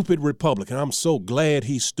stupid Republican, I'm so glad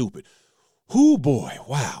he's stupid. Whoo, boy,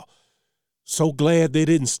 wow. So glad they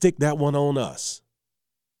didn't stick that one on us.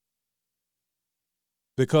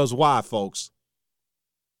 Because why, folks?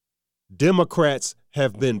 Democrats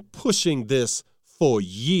have been pushing this for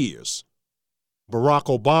years. Barack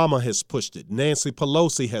Obama has pushed it. Nancy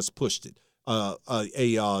Pelosi has pushed it.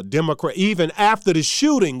 A Democrat, even after the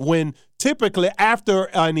shooting, when typically after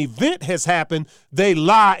an event has happened, they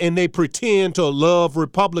lie and they pretend to love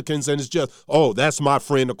Republicans, and it's just, oh, that's my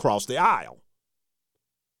friend across the aisle.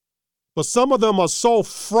 But some of them are so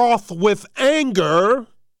frothed with anger,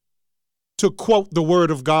 to quote the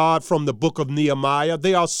word of God from the book of Nehemiah,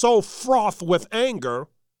 they are so frothed with anger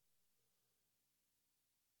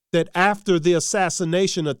that after the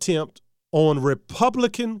assassination attempt on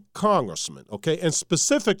Republican congressmen, okay, and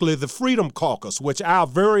specifically the Freedom Caucus, which our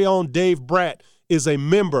very own Dave Bratt is a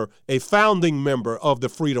member, a founding member of the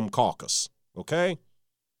Freedom Caucus, okay?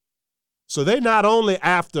 So they're not only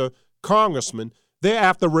after congressmen, they're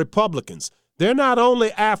after Republicans. They're not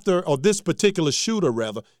only after, or this particular shooter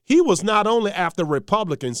rather, he was not only after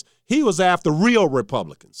Republicans, he was after real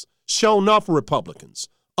Republicans, shown-up Republicans,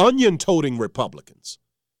 onion-toting Republicans.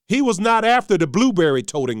 He was not after the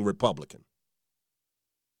blueberry-toting Republican.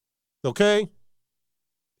 Okay?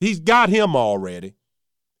 He's got him already.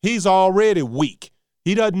 He's already weak.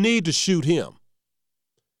 He doesn't need to shoot him.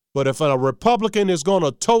 But if a Republican is going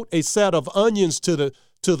to tote a set of onions to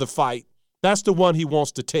the fight, that's the one he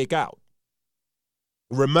wants to take out.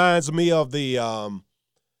 Reminds me of the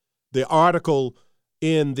article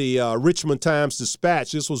in the Richmond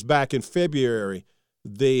Times-Dispatch. This was back in February.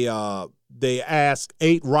 They asked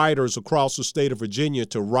 8 writers across the state of Virginia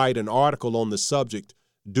to write an article on the subject,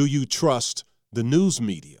 do you trust the news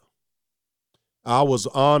media? I was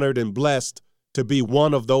honored and blessed to be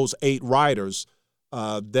one of those 8 writers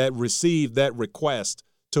that received that request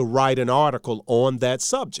to write an article on that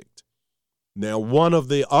subject. Now, one of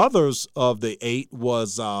the others of the 8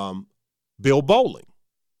 was Bill Bolling,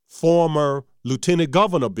 former Lieutenant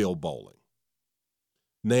Governor Bill Bolling.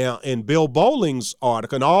 Now, in Bill Bolling's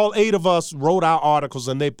article, and all 8 of us wrote our articles,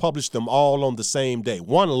 and they published them all on the same day.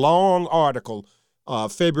 One long article,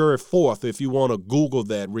 February 4th, if you want to Google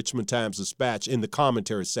that, Richmond Times-Dispatch, in the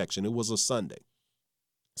commentary section. It was a Sunday.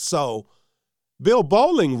 So Bill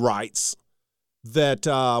Bolling writes that,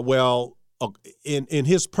 in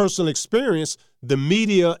his personal experience, the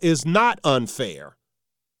media is not unfair.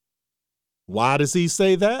 Why does he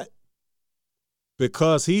say that?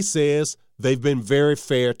 Because he says they've been very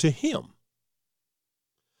fair to him.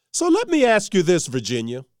 So let me ask you this,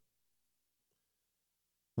 Virginia.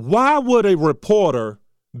 Why would a reporter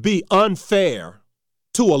be unfair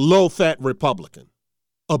to a low-fat Republican,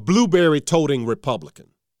 a blueberry-toting Republican,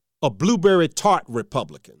 a blueberry tart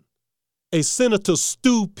Republican, a Senator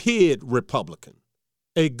Stu Pidd Republican,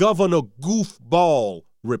 a Governor Goofball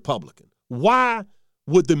Republican? Why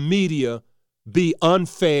would the media be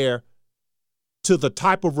unfair to the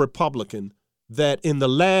type of Republican that in the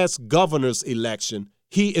last governor's election,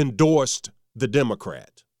 he endorsed the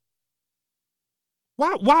Democrat?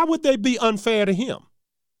 Why would they be unfair to him?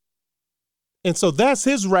 And so that's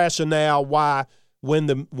his rationale why when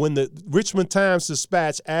the Richmond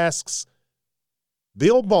Times-Dispatch asks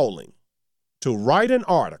Bill Bolling to write an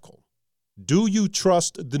article, do you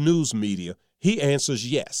trust the news media? He answers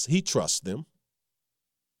yes, he trusts them.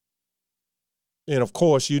 And of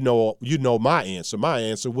course, you know my answer. My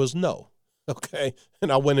answer was no. Okay.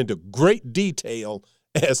 And I went into great detail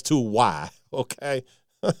as to why. Okay.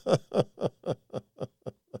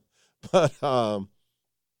 But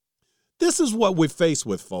this is what we're faced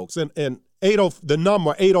with, folks. And the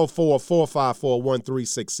number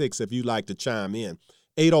 804-454-1366 if you'd like to chime in.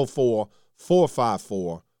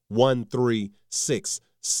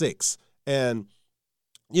 804-454-1366. And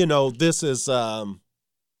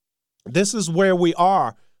this is where we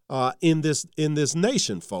are in this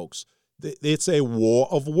nation, folks. It's a war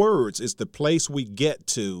of words. It's the place we get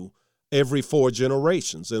to every 4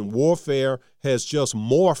 generations. And warfare has just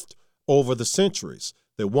morphed over the centuries.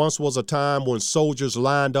 There once was a time when soldiers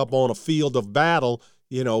lined up on a field of battle.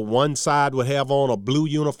 One side would have on a blue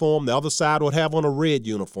uniform, the other side would have on a red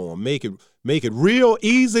uniform. Make it real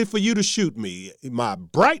easy for you to shoot me. My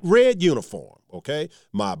bright red uniform, okay?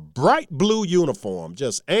 My bright blue uniform.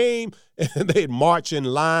 Just aim, and they'd march in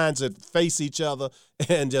lines and face each other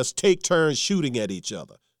and just take turns shooting at each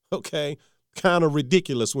other, okay? Kind of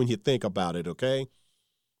ridiculous when you think about it, okay?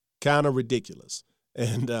 Kind of ridiculous.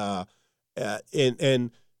 And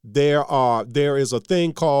there is a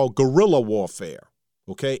thing called guerrilla warfare.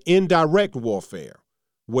 Okay, indirect warfare,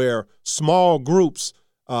 where small groups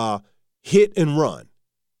hit and run,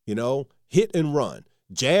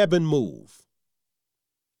 jab and move.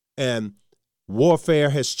 And warfare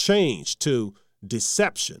has changed to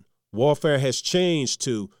deception. Warfare has changed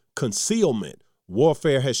to concealment.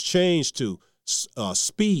 Warfare has changed to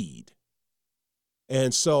speed.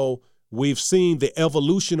 And so we've seen the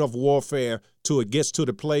evolution of warfare till it gets to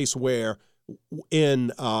the place where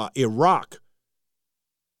in Iraq,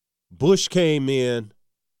 Bush came in,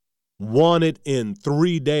 won it in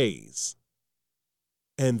 3 days,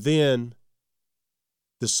 and then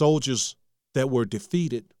the soldiers that were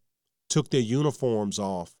defeated took their uniforms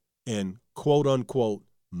off and, quote unquote,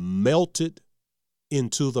 melted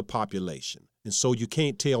into the population. And so you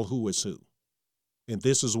can't tell who is who. And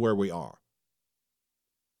this is where we are.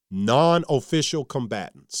 Non-official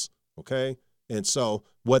combatants, okay? And so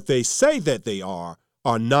what they say that they are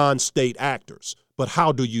non-state actors. But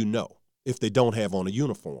how do you know if they don't have on a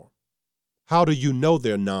uniform? How do you know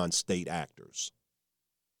they're non-state actors?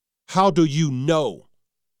 How do you know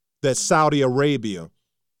that Saudi Arabia,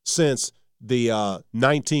 since the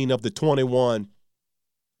 19 of the 21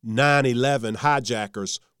 9/11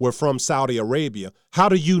 hijackers were from Saudi Arabia, how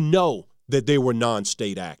do you know that they were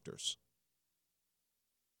non-state actors?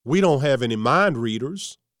 We don't have any mind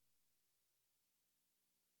readers.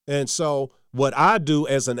 And so what I do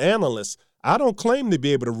as an analyst, I don't claim to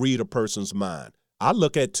be able to read a person's mind. I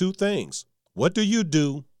look at 2 things. What do you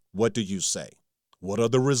do? What do you say? What are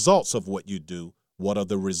the results of what you do? What are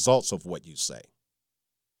the results of what you say?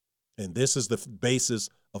 And this is the basis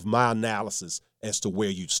of my analysis as to where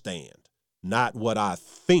you stand. Not what I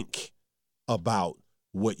think about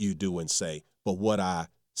what you do and say, but what I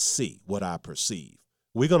see, what I perceive.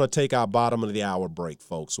 We're going to take our bottom of the hour break,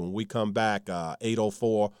 folks. When we come back,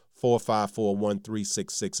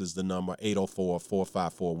 804-454-1366 is the number,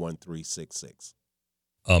 804-454-1366.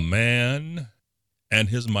 A man and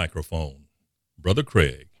his microphone. Brother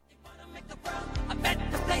Craig.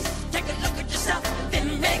 Take a look at yourself,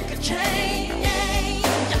 then make a change.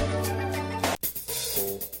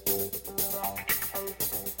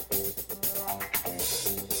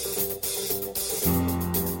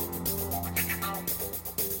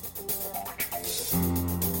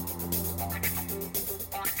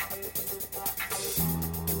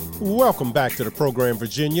 Welcome back to the program,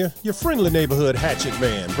 Virginia. Your friendly neighborhood hatchet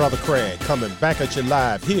man, Brother Craig, coming back at you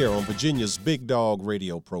live here on Virginia's Big Dog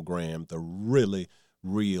radio program, The Really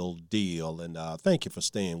Real Deal. And thank you for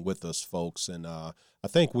staying with us, folks. And I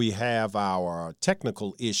think we have our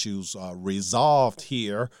technical issues resolved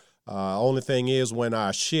here. Only thing is, when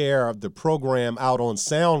I share the program out on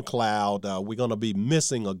SoundCloud, we're going to be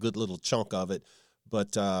missing a good little chunk of it.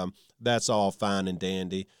 But that's all fine and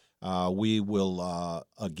dandy. We will,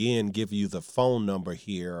 again, give you the phone number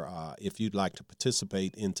here if you'd like to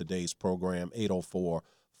participate in today's program.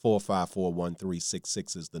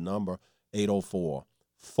 804-454-1366 is the number,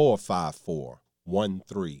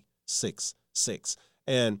 804-454-1366.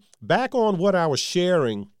 And back on what I was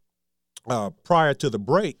sharing prior to the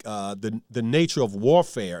break, the nature of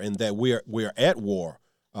warfare, and that we're at war,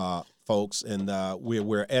 folks, and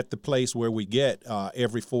we're at the place where we get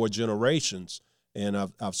every 4 generations. And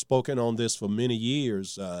I've spoken on this for many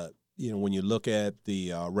years. When you look at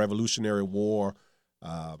the Revolutionary War,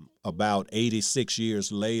 about 86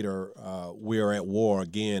 years later, we're at war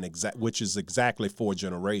again, which is exactly 4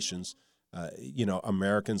 generations.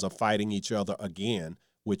 Americans are fighting each other again,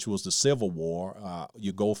 which was the Civil War.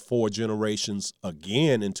 You go 4 generations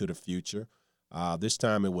again into the future. This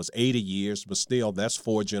time it was 80 years, but still, that's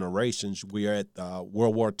 4 generations. We're at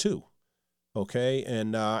World War II. Okay,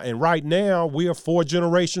 and right now we are 4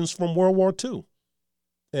 generations from World War II,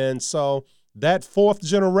 and so that 4th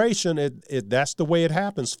generation, that's the way it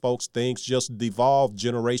happens, folks. Things just devolve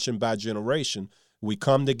generation by generation. We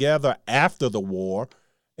come together after the war,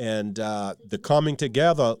 and the coming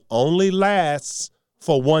together only lasts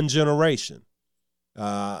for 1 generation,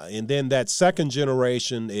 and then that 2nd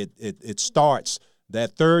generation it starts.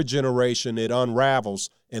 That 3rd generation it unravels,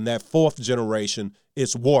 and that 4th generation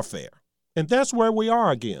it's warfare. And that's where we are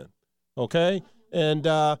again, okay? And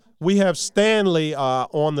we have Stanley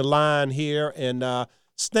on the line here. And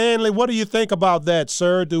Stanley, what do you think about that,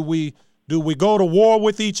 sir? Do we go to war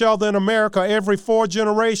with each other in America every 4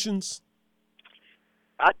 generations?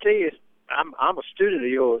 I tell you, I'm a student of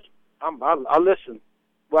yours. I listen.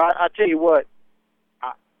 Well, I tell you what,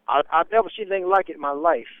 I've never seen anything like it in my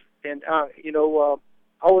life. And I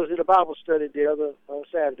was at a Bible study the other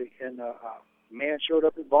Saturday, and man showed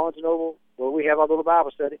up at Barnes & Noble where we have our little Bible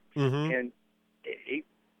study, and he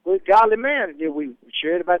was a godly man. We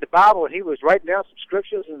shared about the Bible, and he was writing down some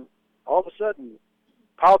scriptures, and all of a sudden,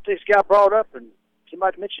 politics got brought up, and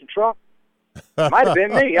somebody mentioned Trump. Might have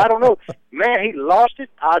been me. I don't know. Man, he lost it.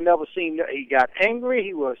 I never seen. He got angry.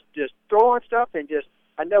 He was just throwing stuff, and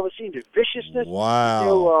I never seen the viciousness.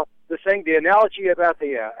 Wow. The analogy about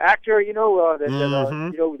the actor,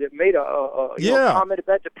 that made a comment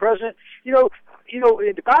about the president.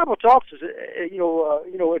 The Bible talks, it's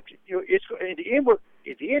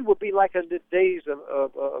in the end would be like in the days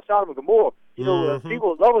of Sodom and Gomorrah.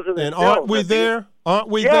 People lovers of themselves. And aren't we there? Aren't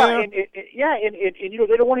we there? And they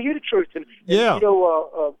don't want to hear the truth. And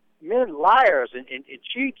men liars and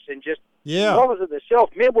cheats and just lovers of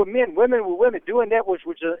themselves. Men were men, women were women, doing that which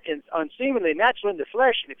was unseemly, natural in the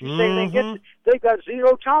flesh. And if you say anything against it, they've got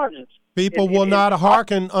zero tolerance. People will not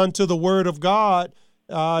hearken unto the word of God.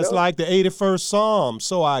 It's like the 81st Psalm.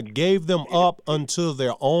 So I gave them up unto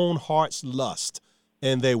their own heart's lust,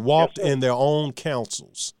 and they walked in their own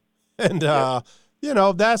counsels. And,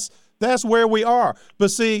 that's where we are. But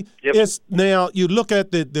see, it's now you look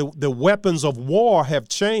at the weapons of war have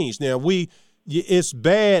changed. Now, it's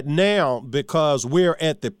bad now because we're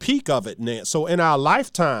at the peak of it now. So in our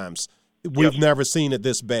lifetimes, we've never seen it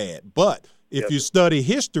this bad. But if you study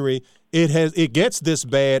history, it gets this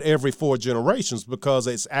bad every 4 generations because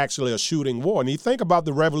it's actually a shooting war. And you think about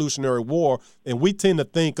the Revolutionary War, and we tend to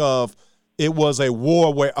think of it was a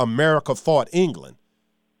war where America fought England.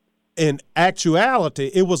 In actuality,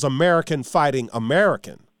 it was American fighting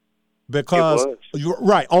American because,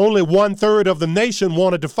 only 1/3 of the nation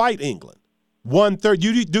wanted to fight England.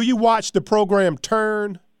 1/3. Do you watch the program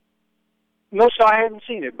Turn? No, sir, I haven't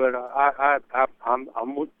seen it, but I'm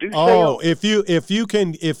do say. Oh, if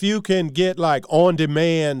you can get like on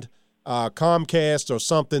demand, Comcast or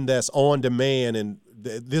something that's on demand, and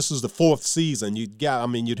this is the 4th season.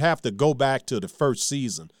 You'd have to go back to the 1st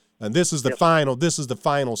season, and this is the final. This is the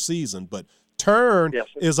final season. But Turn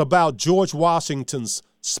is about George Washington's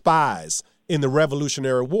spies in the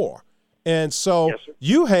Revolutionary War, and so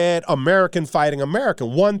you had American fighting American.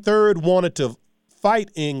 1/3 wanted to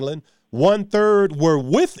fight England. 1/3 were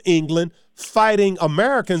with England fighting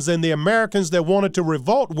Americans, and the Americans that wanted to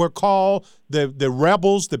revolt were called the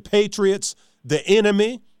rebels, the patriots, the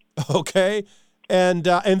enemy, okay? And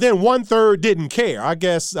then 1/3 didn't care. I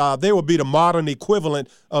guess they would be the modern equivalent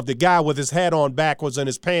of the guy with his hat on backwards and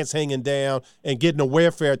his pants hanging down and getting a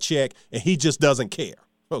welfare check, and he just doesn't care,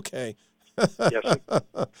 okay? Yes, sir.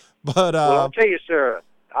 But I'll tell you, sir,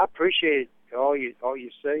 I appreciate all you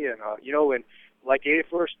say, and and like the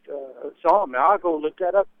 81st Psalm. Now I'll go look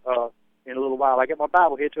that up in a little while. I get my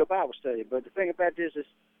Bible here to a Bible study. But the thing about this is,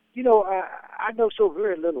 I know so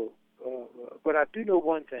very little, but I do know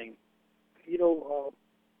one thing.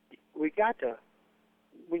 We got to,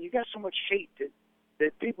 when you got so much hate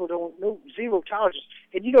that people don't know, zero tolerance.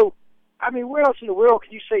 And where else in the world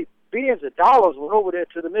can you say billions of dollars went over there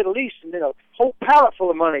to the Middle East and then a whole pallet full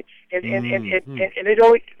of money and they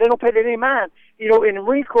don't pay any mind. In the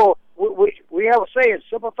Marine Corps, we have a saying,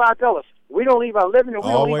 Semper Fidelis. We don't leave our living and we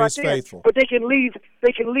don't leave our dead. Faithful. But they can leave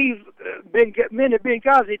men at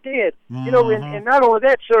Benghazi dead. And not only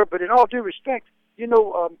that, sir, but in all due respect,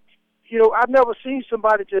 I've never seen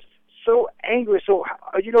somebody just so angry. So,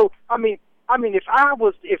 I mean,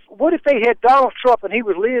 what if they had Donald Trump and he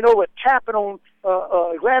was leaning over tapping on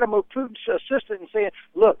Vladimir Putin's assistant and saying,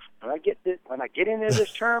 "Look, when I get into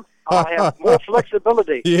this term, I'll have more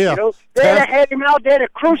flexibility." Yeah. You know, they'd have had him out there to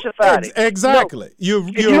crucify him. Exactly. You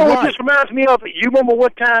you're know right. what this reminds me of? You remember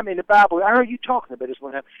one time in the Bible? I heard you talking about this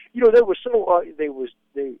one time. You know,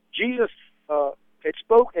 Jesus had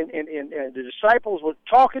spoke, and the disciples were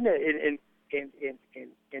talking, and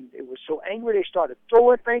it was so angry they started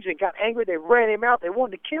throwing things and got angry. They ran him out. They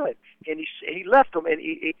wanted to kill him, and he left them, and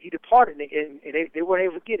he departed, and they weren't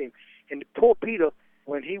able to get him. And poor Peter,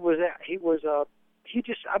 when it's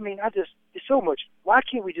so much. Why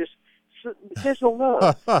can't we just? There's no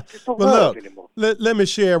love. There's no love anymore. Let me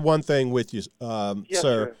share one thing with you, Yes,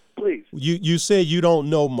 sir. Please. You say you don't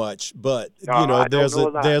know much, but No,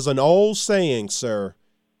 there's an old saying, sir.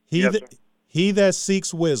 He that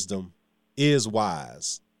seeks wisdom is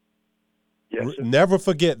wise. Yes, sir. Never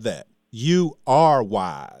forget that. You are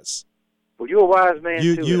wise. Well, you're a wise man,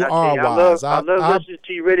 too. You and are wise. I love listening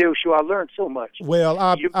to your radio show. I learned so much. Well,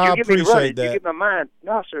 I you appreciate that. You get my mind.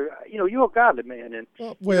 No, sir. You know, you're a godly man. And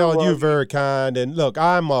you're very kind. And look,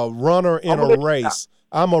 I'm a runner in a race.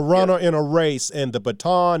 I'm a runner in a race, and the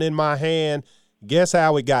baton in my hand. Guess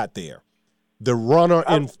how we got there? The runner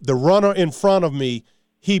in front of me,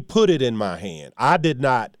 he put it in my hand. I did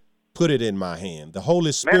not put it in my hand. The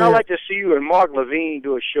Holy Spirit. Man, I'd like to see you and Mark Levine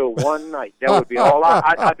do a show one night. That would be all.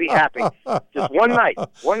 I'd be happy. Just one night.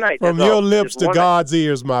 One night. From your lips to God's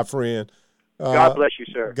ears, my friend. God bless you,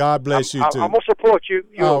 sir. God bless you, too. I'm going to support you.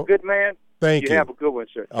 You're a good man. Thank you. You have a good one,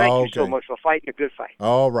 sir. Thank you so much for fighting a good fight.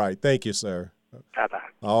 All right. Thank you, sir. Bye-bye.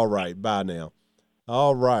 All right. Bye now.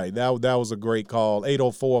 All right. That was a great call.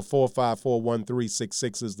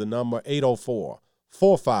 804-454-1366 is the number.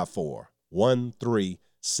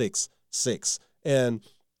 804-454-1366. And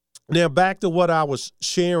now back to what I was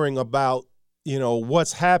sharing about,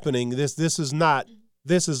 what's happening. This is not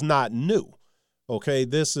new. Okay.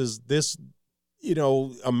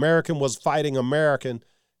 American was fighting American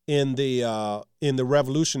in the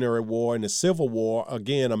Revolutionary War, in the Civil War.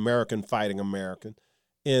 Again, American fighting American.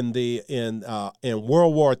 In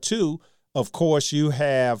World War II, of course, you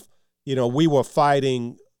have, we were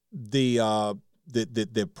fighting the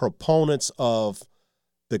proponents of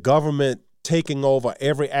the government taking over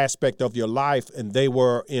every aspect of your life, and they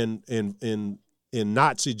were in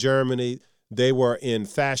Nazi Germany, they were in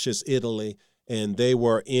fascist Italy, and they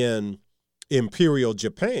were in Imperial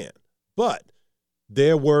Japan. But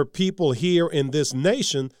there were people here in this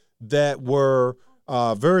nation that were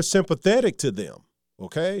very sympathetic to them,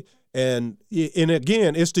 okay? And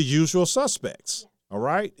again, it's the usual suspects, all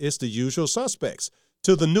right? It's the usual suspects.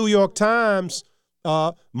 To the New York Times,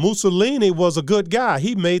 Mussolini was a good guy.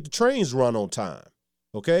 He made the trains run on time,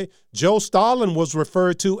 okay? Joe Stalin was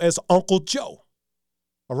referred to as Uncle Joe,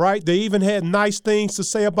 all right? They even had nice things to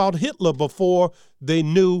say about Hitler before they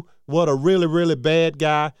knew what a really, really bad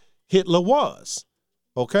guy Hitler was.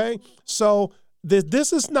 Okay, so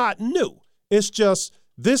this is not new. It's just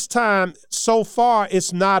this time, so far,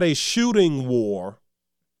 it's not a shooting war,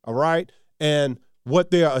 all right? And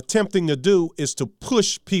what they're attempting to do is to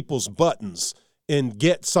push people's buttons and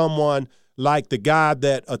get someone like the guy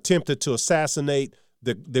that attempted to assassinate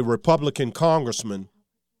the Republican congressman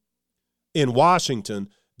in Washington.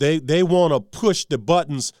 They want to push the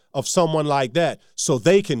buttons of someone like that so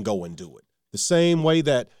they can go and do it. The same way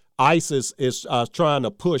that ISIS is trying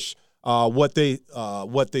to push what the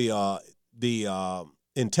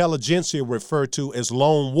intelligentsia refer to as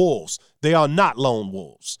lone wolves. They are not lone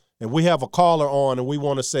wolves. And we have a caller on, and we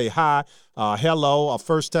want to say hi, hello, a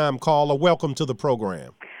first-time caller. Welcome to the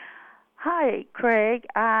program. Hi, Craig.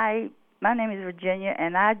 My name is Virginia,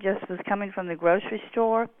 and I just was coming from the grocery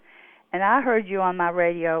store, and I heard you on my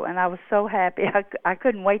radio, and I was so happy. I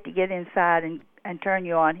couldn't wait to get inside and turn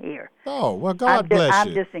you on here. Oh, well, God bless you.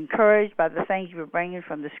 I'm just encouraged by the things you were bringing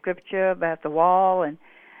from the scripture about the wall, and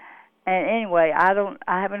anyway, I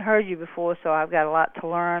haven't heard you before, so I've got a lot to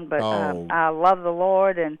learn. But I love the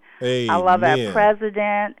Lord, and Amen. I love our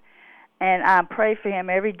president, and I pray for him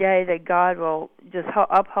every day that God will just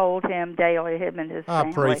uphold him daily, him and his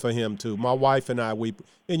family. I pray for him too. My wife and I weep,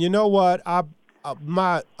 and you know what? I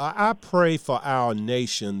pray for our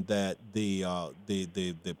nation that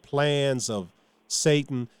the plans of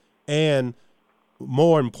Satan, and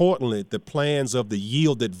more importantly, the plans of the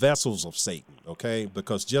yielded vessels of Satan, okay?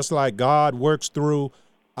 Because just like God works through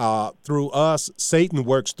us, Satan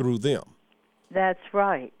works through them. That's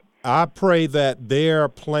right. I pray that their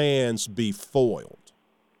plans be foiled.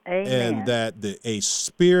 Amen. And that a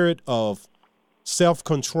spirit of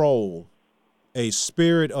self-control, a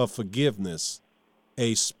spirit of forgiveness,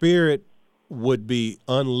 a spirit would be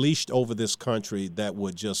unleashed over this country that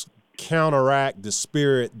would just counteract the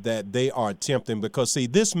spirit that they are attempting. Because, see,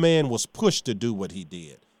 this man was pushed to do what he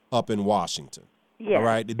did up in Washington. Yes, all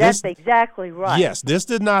right? That's exactly right. Yes, this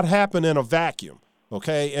did not happen in a vacuum,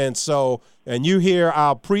 okay? And so, and you hear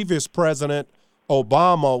our previous president,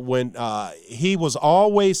 Obama, when he was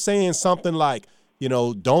always saying something like, you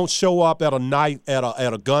know, don't show up at a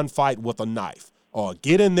gunfight with a knife, or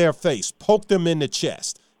get in their face, poke them in the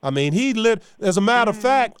chest. I mean, as a matter of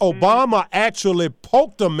fact, Obama actually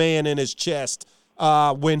poked a man in his chest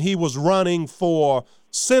when he was running for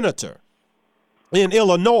senator in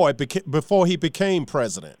Illinois before he became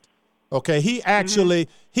president. Okay, he actually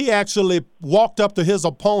walked up to his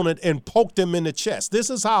opponent and poked him in the chest. This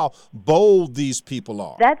is how bold these people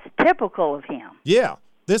are. That's typical of him. Yeah,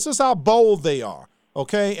 this is how bold they are.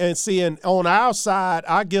 Okay, and see, and on our side,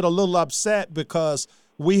 I get a little upset because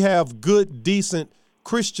we have good, decent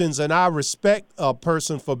Christians, and I respect a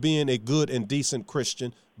person for being a good and decent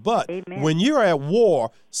Christian. But Amen. When you're at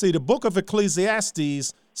war, see, the book of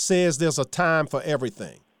Ecclesiastes says there's a time for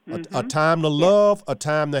everything. A time to love, a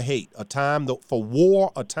time to hate, a time for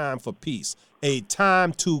war, a time for peace, a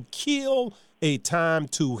time to kill, a time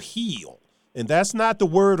to heal. And that's not the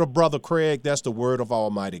word of Brother Craig, that's the word of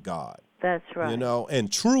Almighty God. That's right. You know,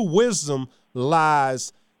 and true wisdom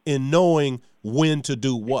lies in knowing when to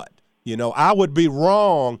do what. You know, I would be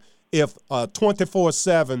wrong if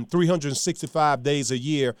 24/7, 365 days a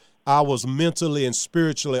year, I was mentally and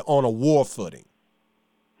spiritually on a war footing.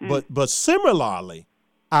 But similarly,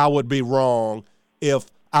 I would be wrong if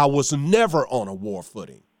I was never on a war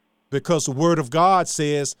footing, because the Word of God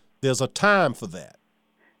says there's a time for that.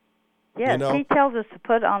 Yes, he tells us to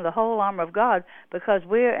put on the whole armor of God because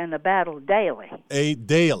we're in the battle daily.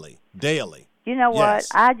 Daily. You know what?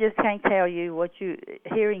 I just can't tell you what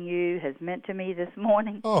hearing you has meant to me this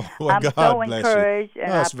morning. Oh, well, I'm God so bless encouraged, you.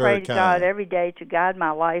 and That's I pray very to kind. God every day to guide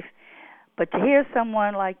my life. But to hear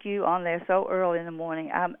someone like you on there so early in the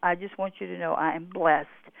morning, I just want you to know I am blessed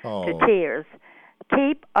to tears.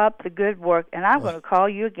 Keep up the good work, and I'm going to call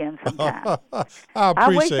you again sometime. I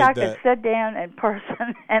wish I that. could sit down in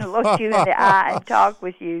person and look you in the eye and talk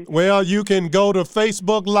with you. Well, you can go to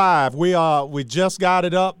Facebook Live. We just got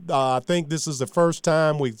it up. I think this is the first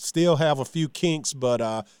time. We still have a few kinks,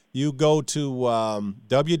 but you go to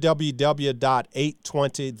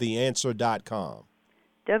www.820theanswer.com.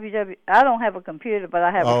 I don't have a computer, but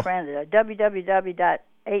I have a friend at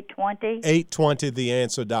www.820.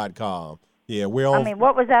 820theanswer.com. Yeah, we're on. I mean,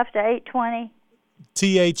 what was after 820?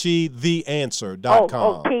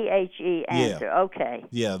 THEtheanswer.com. THE answer. Yeah. Okay.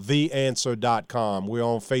 Yeah, theanswer.com. We're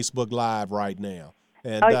on Facebook Live right now.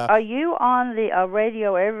 And are you on the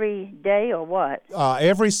radio every day or what?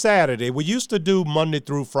 Every Saturday. We used to do Monday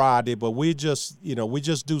through Friday, but we just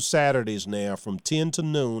do Saturdays now from 10 to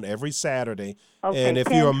noon every Saturday. Okay, and if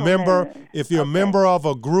you're a member of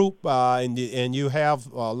a group and you have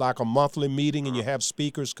like a monthly meeting and you have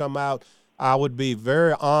speakers come out, I would be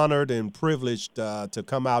very honored and privileged to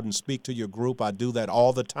come out and speak to your group. I do that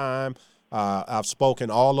all the time. I've spoken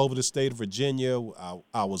all over the state of Virginia.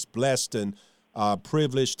 I was blessed and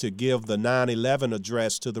privileged to give the 9/11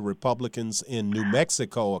 address to the Republicans in New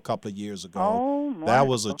Mexico a couple of years ago. Oh, that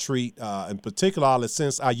was a treat, and particularly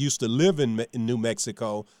since I used to live in New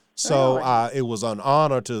Mexico. So it was an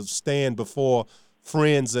honor to stand before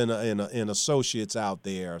friends and associates out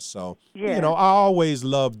there. So, I always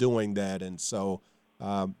love doing that. And so,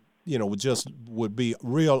 just would be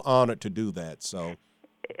real honored to do that. So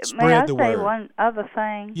spread the word. May I say one other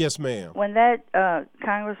thing? Yes, ma'am. When that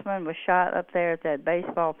congressman was shot up there at that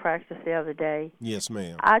baseball practice the other day. Yes,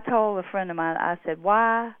 ma'am. I told a friend of mine, I said,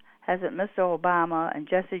 why hasn't Mr. Obama and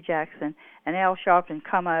Jesse Jackson and Al Sharpton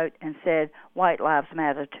come out and said white lives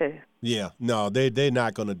matter too? Yeah, no, they're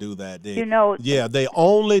not going to do that. They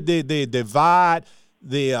divide.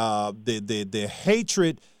 The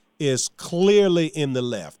hatred is clearly in the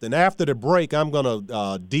left. And after the break, I'm going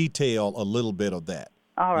to detail a little bit of that.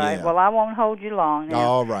 All right. Yeah. Well, I won't hold you long now.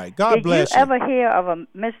 All right. God bless you. Did you ever hear of a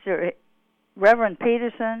Mr. Reverend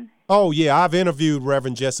Peterson? Oh, yeah. I've interviewed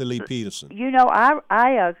Reverend Jesse Lee Peterson.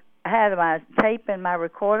 I had my tape in my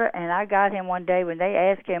recorder, and I got him one day when they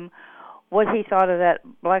asked him what he thought of that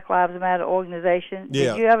Black Lives Matter organization.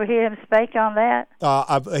 Yeah. Did you ever hear him speak on that?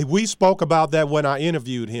 We spoke about that when I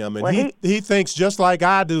interviewed him, and he thinks just like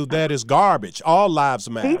I do that is garbage. All lives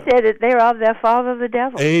matter. He said that they're of their father, the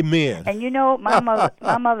devil. Amen. And my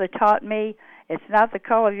mother taught me, It's not the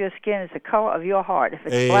color of your skin, it's the color of your heart. If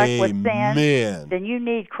it's black with sin, then you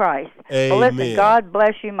need Christ. Amen. Well, listen, God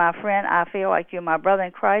bless you, my friend. I feel like you're my brother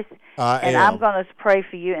in Christ, and I'm going to pray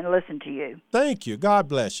for you and listen to you. Thank you. God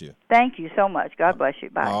bless you. Thank you so much. God bless you.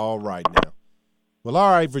 Bye. All right now. Well,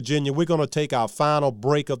 all right, Virginia, we're going to take our final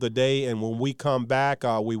break of the day, and when we come back,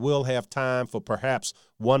 we will have time for perhaps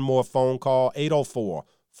one more phone call,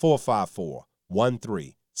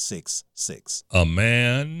 804-454-1366. A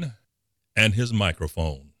man and his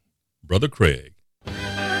microphone. Brother Craig.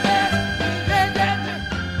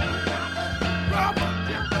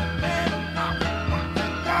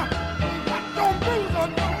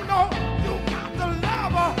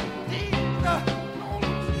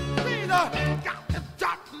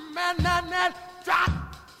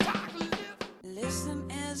 Listen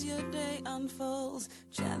as your day unfolds,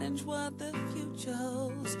 challenge what the future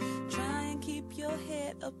holds, try and keep your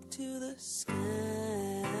head up to the sky.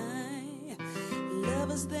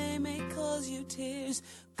 Lovers, they may cause you tears,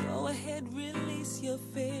 go ahead, release your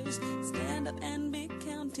fears, stand up and be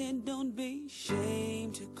counted, don't be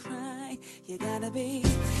ashamed to cry. You gotta be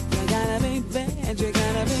bad, you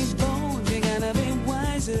gotta be bold, you gotta be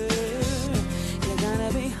wiser, you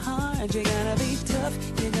gotta be hard, you gotta be tough,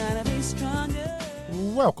 you gotta be stronger.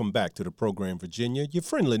 Welcome back to the program, Virginia. Your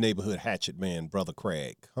friendly neighborhood hatchet man, Brother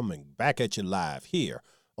Craig, coming back at you live here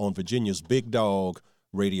on Virginia's Big Dog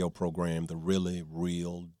radio program, The Really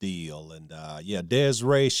Real Deal. And,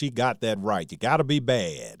 Desiree, she got that right. You got to be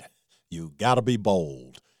bad. You got to be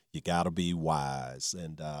bold. You got to be wise.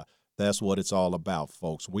 And that's what it's all about,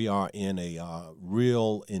 folks. We are in a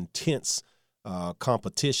real intense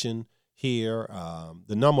competition here.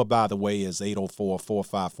 The number, by the way, is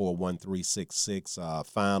 804-454-1366.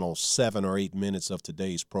 Final 7 or 8 minutes of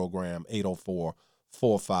today's program,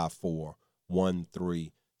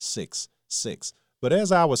 804-454-1366. But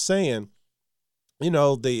as I was saying,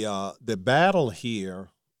 the battle here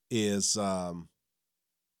is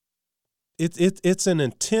it's an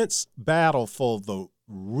intense battle for the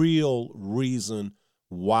real reason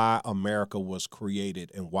why America was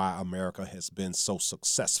created and why America has been so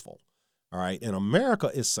successful. All right. And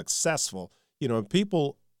America is successful.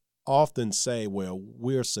 People often say, well,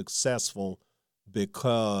 we're successful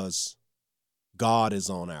because God is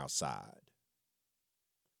on our side.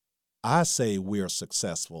 I say we're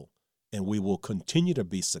successful and we will continue to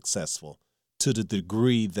be successful to the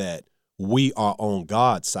degree that we are on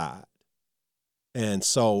God's side. And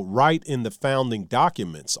so right in the founding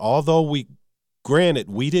documents, although we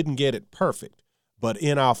didn't get it perfect, but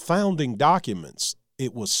in our founding documents,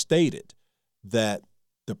 it was stated that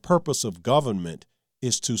the purpose of government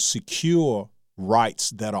is to secure rights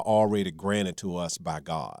that are already granted to us by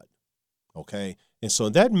God. Okay? And so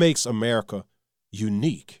that makes America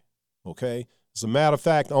unique. Okay? As a matter of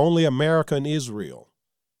fact, only America and Israel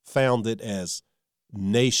founded as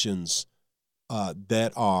nations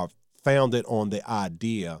that are founded on the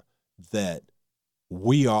idea that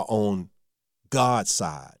we are on God's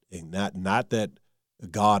side and not that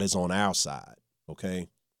God is on our side. Okay?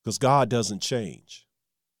 Because God doesn't change.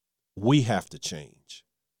 We have to change.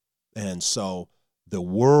 And so the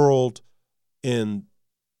world in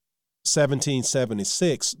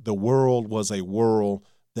 1776, the world was a world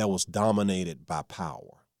that was dominated by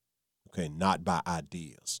power, okay, not by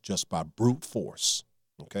ideas, just by brute force,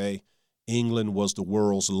 okay? England was the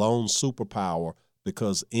world's lone superpower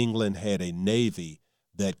because England had a navy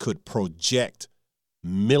that could project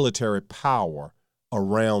military power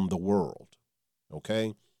around the world,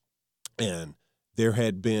 okay? And there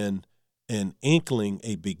had been an inkling,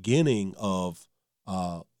 a beginning of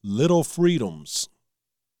little freedoms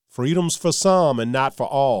for some and not for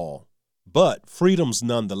all, but freedoms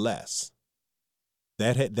nonetheless.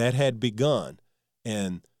 That had begun,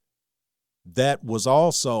 and that was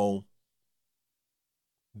also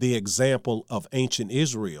the example of ancient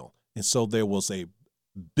Israel. And so there was a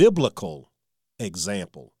biblical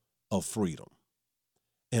example of freedom.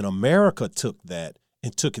 And America took that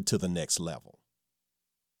and took it to the next level.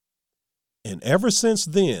 And ever since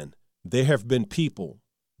then, there have been people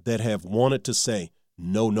that have wanted to say,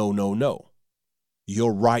 no, no, no, no.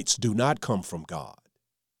 Your rights do not come from God.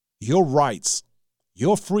 Your rights,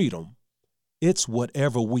 your freedom, it's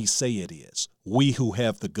whatever we say it is. We who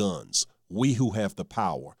have the guns, we who have the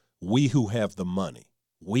power, we who have the money,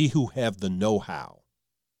 we who have the know-how.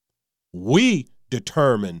 We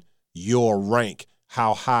determine your rank,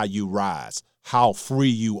 how high you rise, how free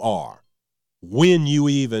you are, when you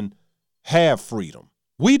even have freedom.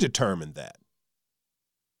 We determine that.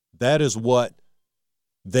 That is what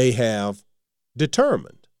they have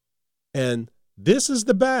determined. And this is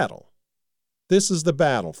the battle. This is the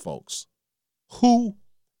battle, folks. Who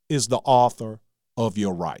is the author of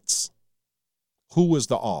your rights? Who is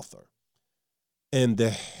the author? And the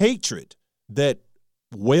hatred that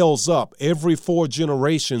wells up every 4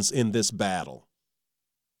 generations in this battle.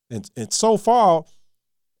 And so far,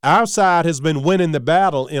 our side has been winning the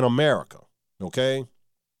battle in America, okay?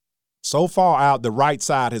 So far out, the right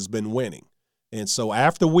side has been winning. And so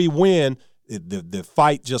after we win, the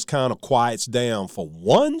fight just kind of quiets down for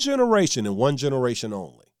 1 generation and 1 generation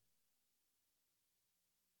only.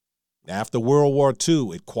 After World War II,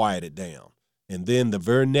 it quieted down. And then the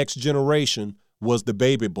very next generation was the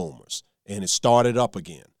baby boomers, and it started up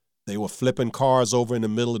again. They were flipping cars over in the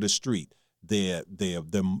middle of the street.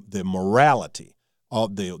 The morality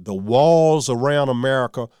of the walls around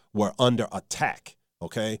America were under attack,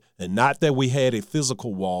 okay? And not that we had a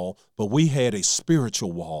physical wall, but we had a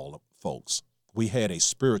spiritual wall, folks. We had a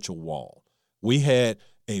spiritual wall. We had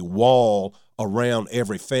a wall around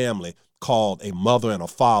every family called a mother and a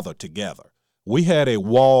father together. We had a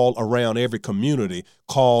wall around every community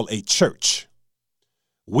called a church.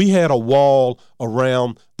 We had a wall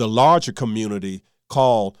around the larger community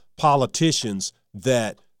called politicians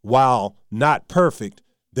that, while not perfect,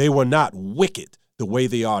 they were not wicked the way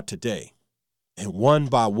they are today. And one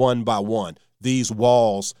by one, these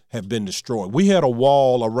walls have been destroyed. We had a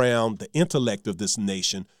wall around the intellect of this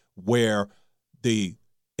nation where the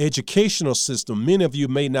educational system, many of you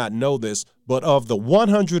may not know this, but of the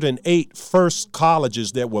 108 first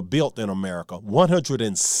colleges that were built in America,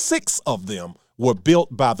 106 of them were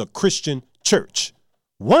built by the Christian church.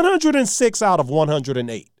 106 out of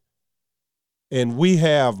 108. And we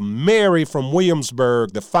have Mary from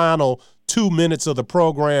Williamsburg, the final 2 minutes of the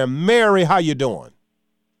program. Mary, how you doing?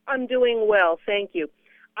 I'm doing well, thank you.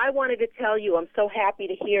 I wanted to tell you I'm so happy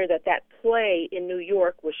to hear that play in New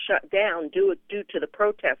York was shut down due to the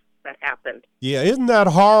protests that happened. Yeah, isn't that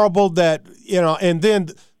horrible that, and then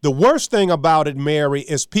the worst thing about it, Mary,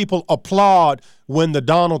 is people applaud when the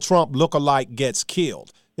Donald Trump lookalike gets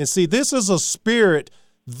killed. And see, this is a spirit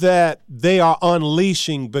that they are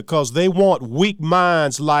unleashing because they want weak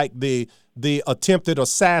minds like the attempted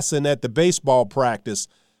assassin at the baseball practice,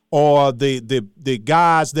 or the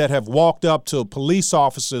guys that have walked up to police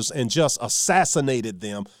officers and just assassinated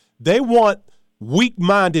them. They want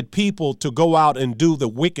weak-minded people to go out and do the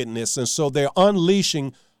wickedness, and so they're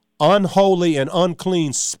unleashing unholy and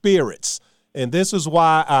unclean spirits. And this is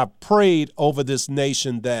why I prayed over this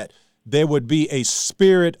nation that there would be a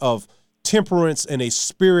spirit of temperance and a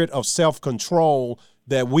spirit of self-control,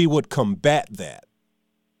 that we would combat that.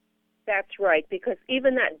 That's right, because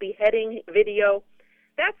even that beheading video,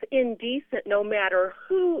 that's indecent no matter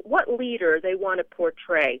what leader they want to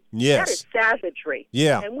portray. Yes. That is savagery.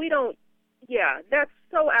 Yeah. And that's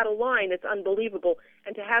so out of line, it's unbelievable.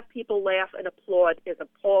 And to have people laugh and applaud is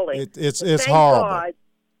appalling. It's horrible.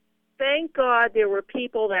 Thank God there were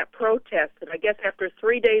people that protested. I guess after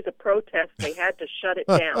 3 days of protest, they had to shut it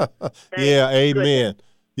down. Yeah, amen. Goodness.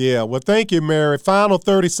 Yeah, well, thank you, Mary. Final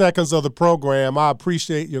 30 seconds of the program. I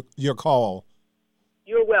appreciate your call.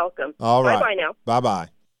 You're welcome. All right. Bye-bye now. Bye-bye.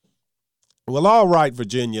 Well, all right,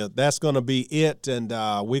 Virginia, that's going to be it, and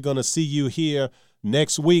we're going to see you here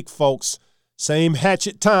next week, folks. Same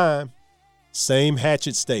hatchet time, same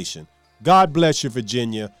hatchet station. God bless you,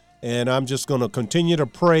 Virginia, and I'm just going to continue to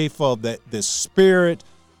pray for the spirit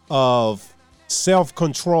of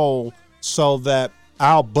self-control so that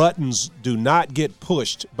our buttons do not get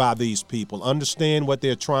pushed by these people. Understand what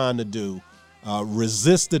they're trying to do.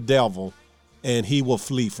 Resist the devil, and he will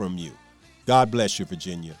flee from you. God bless you,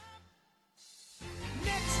 Virginia.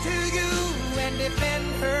 Next to you and defend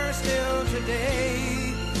her still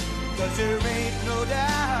today, 'cause there ain't no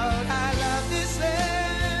doubt